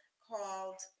YouTube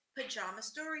called Pajama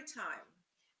Story Time.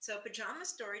 So Pajama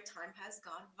Story Time has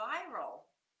gone viral.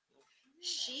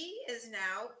 She is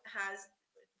now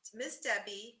Miss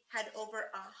Debbie had over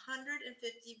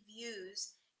 150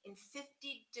 views in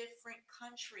 50 different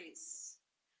countries.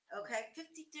 Okay,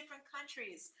 50 different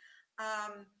countries.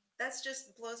 That's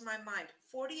just blows my mind.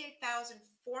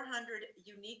 48,400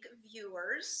 unique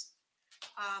viewers.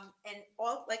 And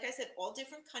all, like I said, all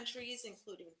different countries,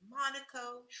 including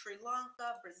Monaco, Sri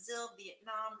Lanka, Brazil,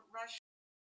 Vietnam, Russia.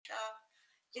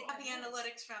 It got the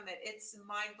analytics from it. It's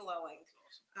mind blowing.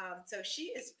 So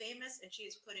she is famous, and she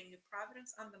is putting New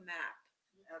Providence on the map.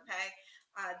 Okay.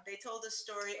 They told a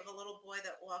story of a little boy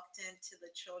that walked into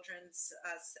the children's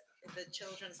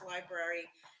library,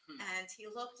 and he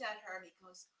looked at her and he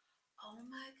goes, "Oh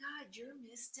my God, you're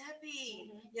Miss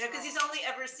Debbie." You know, because he's only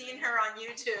ever seen her on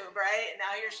YouTube, right? And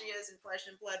now here she is in flesh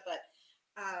and blood. But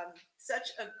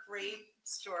such a great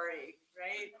story,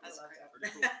 right? I love that.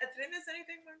 Did I miss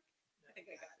anything, Mark? I think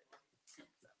I got it.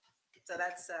 So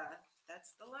that's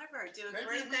the library doing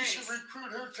great things. Maybe we should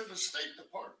recruit her to the State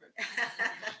Department.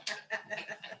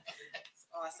 It's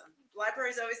awesome.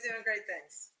 Library's always doing great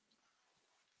things.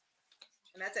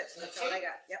 And that's it. That's all I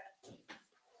got. Yep.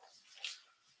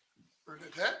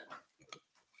 Bernadette?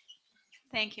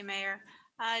 Thank you, Mayor.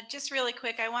 Just really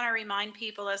quick, I want to remind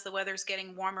people as the weather's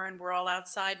getting warmer and we're all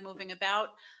outside moving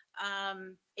about,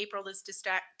 April is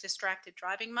Distracted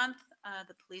Driving Month.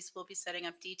 The police will be setting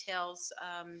up details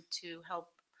to help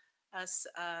us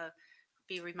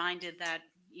be reminded that,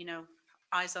 you know,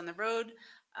 eyes on the road.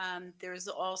 There's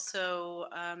also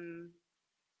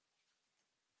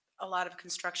a lot of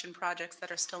construction projects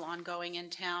that are still ongoing in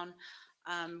town,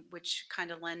 which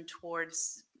kind of lend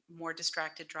towards more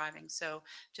distracted driving. So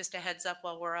just a heads up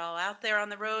while we're all out there on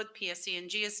the road.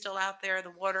 PSC&G is still out there.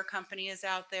 The water company is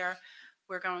out there.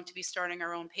 We're going to be starting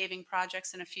our own paving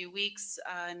projects in a few weeks,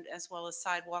 and as well as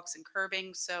sidewalks and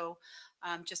curbing. So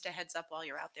just a heads up while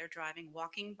you're out there driving,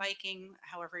 walking, biking,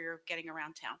 however you're getting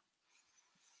around town.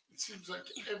 It seems like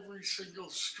every single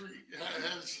street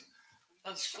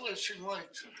has flashing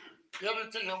lights. The other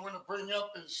thing I want to bring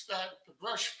up is that the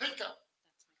brush pickup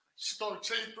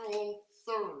starts April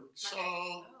 3rd.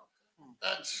 So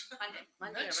that's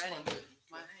Monday next already.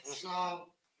 Monday. Nice. So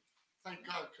thank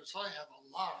God, because I have a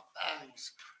lot of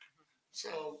bags.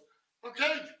 So,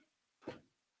 okay.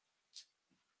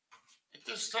 At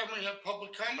this time, we have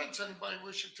public comments. Anybody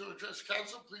wishing to address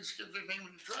council, please give their name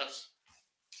and address.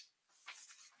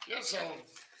 Yes, Alan.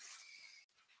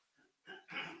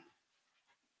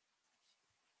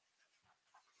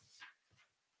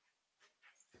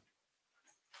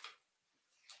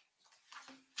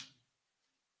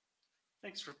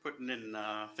 Thanks for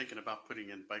thinking about putting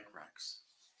in bike racks.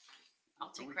 I'll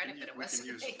take credit, but it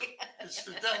wasn't me. It's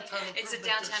the downtown improvement It's the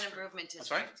downtown district. improvement That's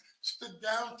district. right. It's the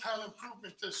downtown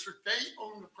improvement district. They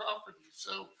own the property,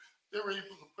 so they're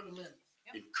able to put them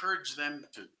in. Encourage them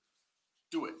to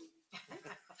do it.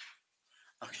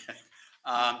 Okay.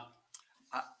 I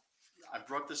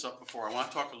brought this up before. I want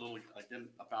to talk a little again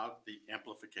about the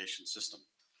amplification system.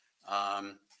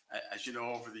 As you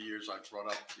know, over the years, I've brought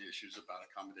up the issues about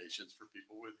accommodations for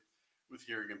people with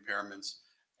hearing impairments,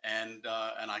 and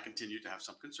I continue to have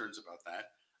some concerns about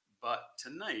that. But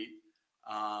tonight,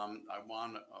 I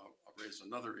want to raise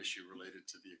another issue related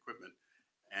to the equipment,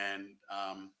 and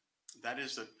that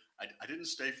is that I didn't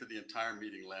stay for the entire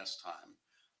meeting last time,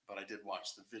 but I did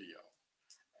watch the video,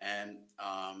 and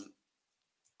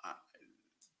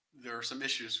there are some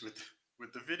issues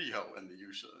with the video and the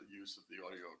use of the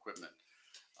audio equipment.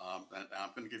 And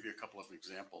I'm going to give you a couple of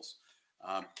examples.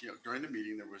 During the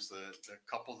meeting, there was the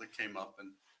couple that came up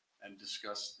and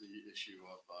discussed the issue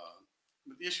of,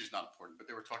 the issue is not important, but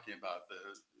they were talking about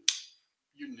the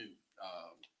Union,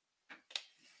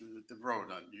 the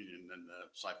road on Union and the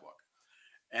sidewalk.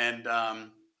 And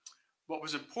what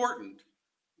was important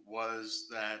was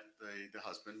that the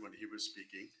husband, when he was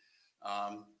speaking,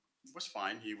 was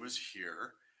fine. He was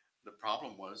here. The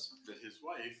problem was that his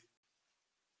wife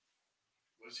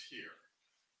was here.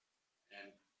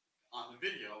 And on the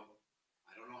video,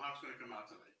 I don't know how it's going to come out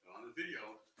tonight, but on the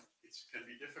video, it can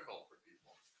be difficult for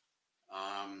people.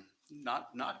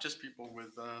 Not just people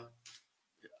with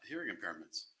hearing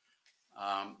impairments.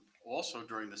 Also,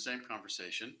 during the same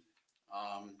conversation,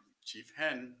 Chief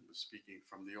Hen was speaking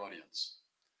from the audience.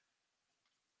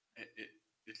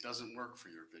 It doesn't work for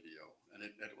your video, and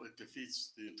it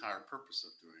defeats the entire purpose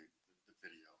of doing the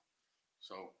video.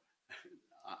 So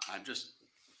I'm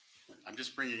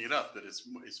just bringing it up that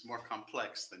it's more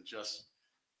complex than just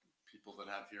people that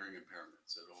have hearing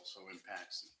impairments. It also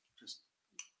impacts just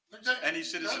Okay. any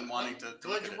citizen wanting to look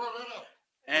Glad at you it. brought it up.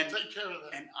 And, We'll take care of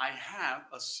that. and I have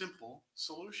a simple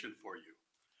solution for you.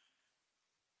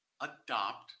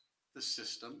 Adopt the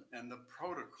system and the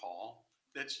protocol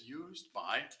that's used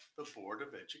by the Board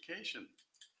of Education.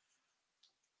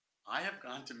 I have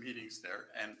gone to meetings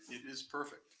there and it is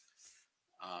perfect.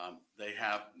 They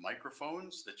have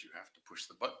microphones that you have to push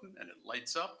the button and it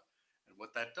lights up. And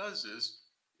what that does is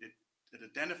it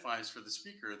identifies for the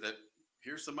speaker that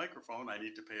here's the microphone, I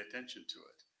need to pay attention to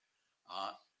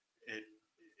it.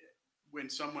 When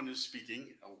someone is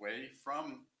speaking away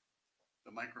from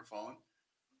the microphone,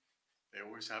 they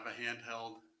always have a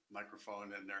handheld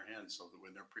microphone in their hand so that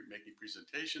when they're making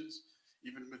presentations,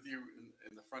 even with you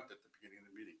in the front at the beginning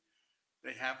of the meeting,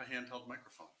 they have a handheld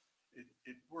microphone.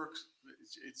 It works,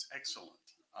 it's excellent.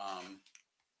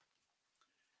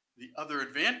 The other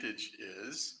advantage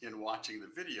is in watching the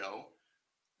video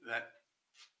that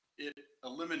it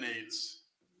eliminates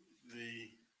the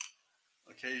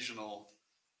occasional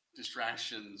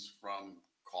distractions from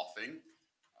coughing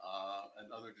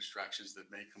and other distractions that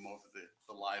may come over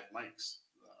the live mics.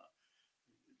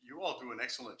 You all do an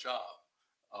excellent job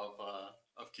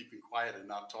of keeping quiet and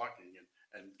not talking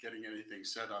and getting anything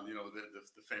said on, you know,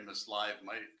 the famous live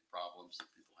mic problems that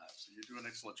people have. So you do an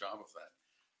excellent job of that.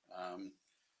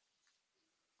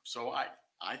 So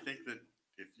I think that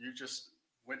if you just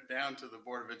went down to the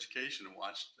Board of Education and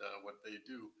watched what they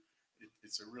do,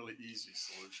 it's a really easy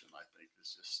solution, I think.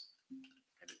 It's just,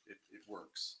 and it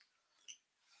works.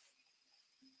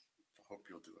 I hope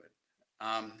you'll do it.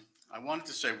 I wanted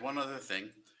to say one other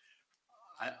thing.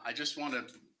 I just want to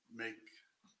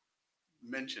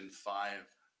mention 5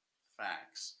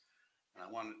 facts.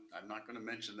 And I'm not going to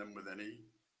mention them with any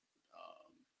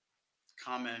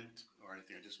comment or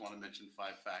anything. I just want to mention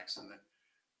 5 facts. And the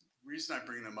reason I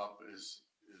bring them up is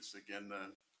again,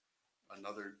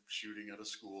 another shooting at a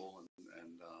school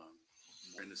and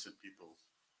more innocent people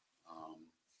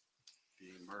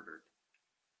being murdered.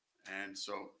 And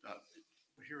so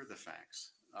here are the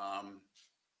facts.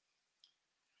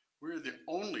 We're the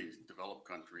only developed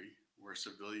country where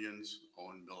civilians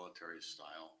own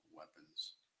military-style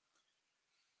weapons.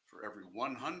 For every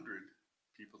 100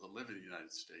 people that live in the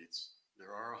United States,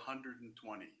 there are 120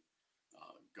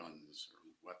 guns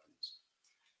or weapons.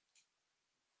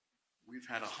 We've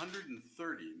had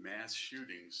 130 mass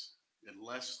shootings in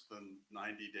less than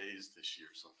 90 days this year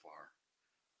so far.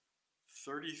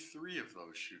 33 of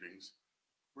those shootings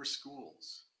were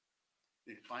schools.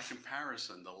 By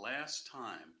comparison, the last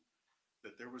time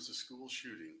that there was a school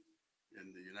shooting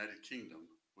in the United Kingdom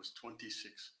was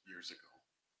 26 years ago.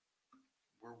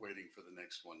 We're waiting for the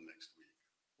next one next week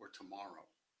or tomorrow.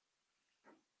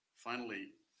 Finally,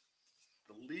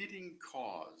 the leading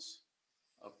cause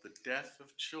of the death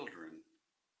of children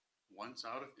once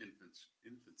out of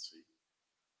infancy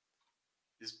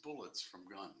is bullets from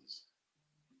guns.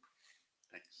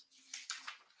 Thanks.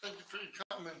 Thank you for your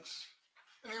comments.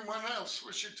 Anyone else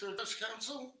wishing to address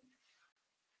council?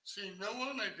 Seeing no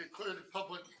one, I declare the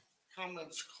public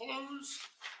comments closed.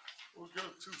 We'll go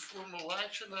to formal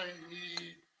action. I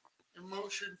need a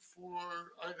motion for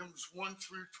items 1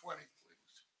 through 20,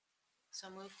 please. So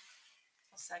moved.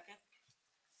 I'll second.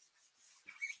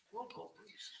 Roll call,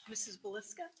 please. Mrs.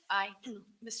 Belisca? Aye.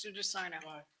 Mr. DeSarno?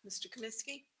 Aye. Mr.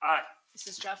 Kaminsky? Aye.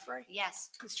 Mrs. Jeffrey? Yes.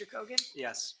 Mr. Kogan?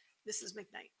 Yes. Mrs.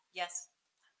 McKnight? Yes.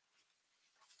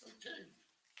 Okay.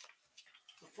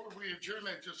 Before we adjourn,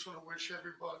 I just want to wish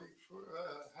everybody for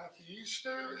happy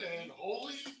Easter and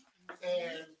Holy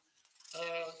and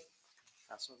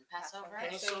Passover.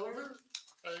 Passover.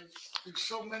 I do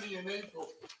so many in April.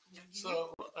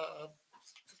 So I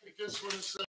just want to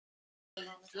say,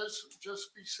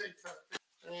 just be safe out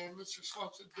there. And Mr.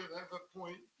 Swanson did have a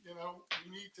point, you know,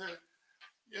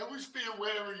 you always be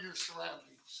aware of your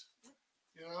surroundings.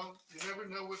 You know, you never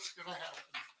know what's going to happen.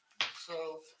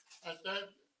 So at that,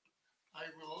 I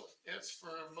will ask for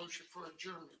a motion for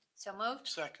adjournment. So moved?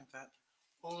 Second that.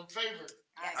 All in favor?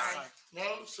 Yes.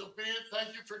 No, so be it. Thank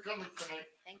you for coming tonight.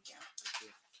 Thank you.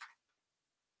 Thank you.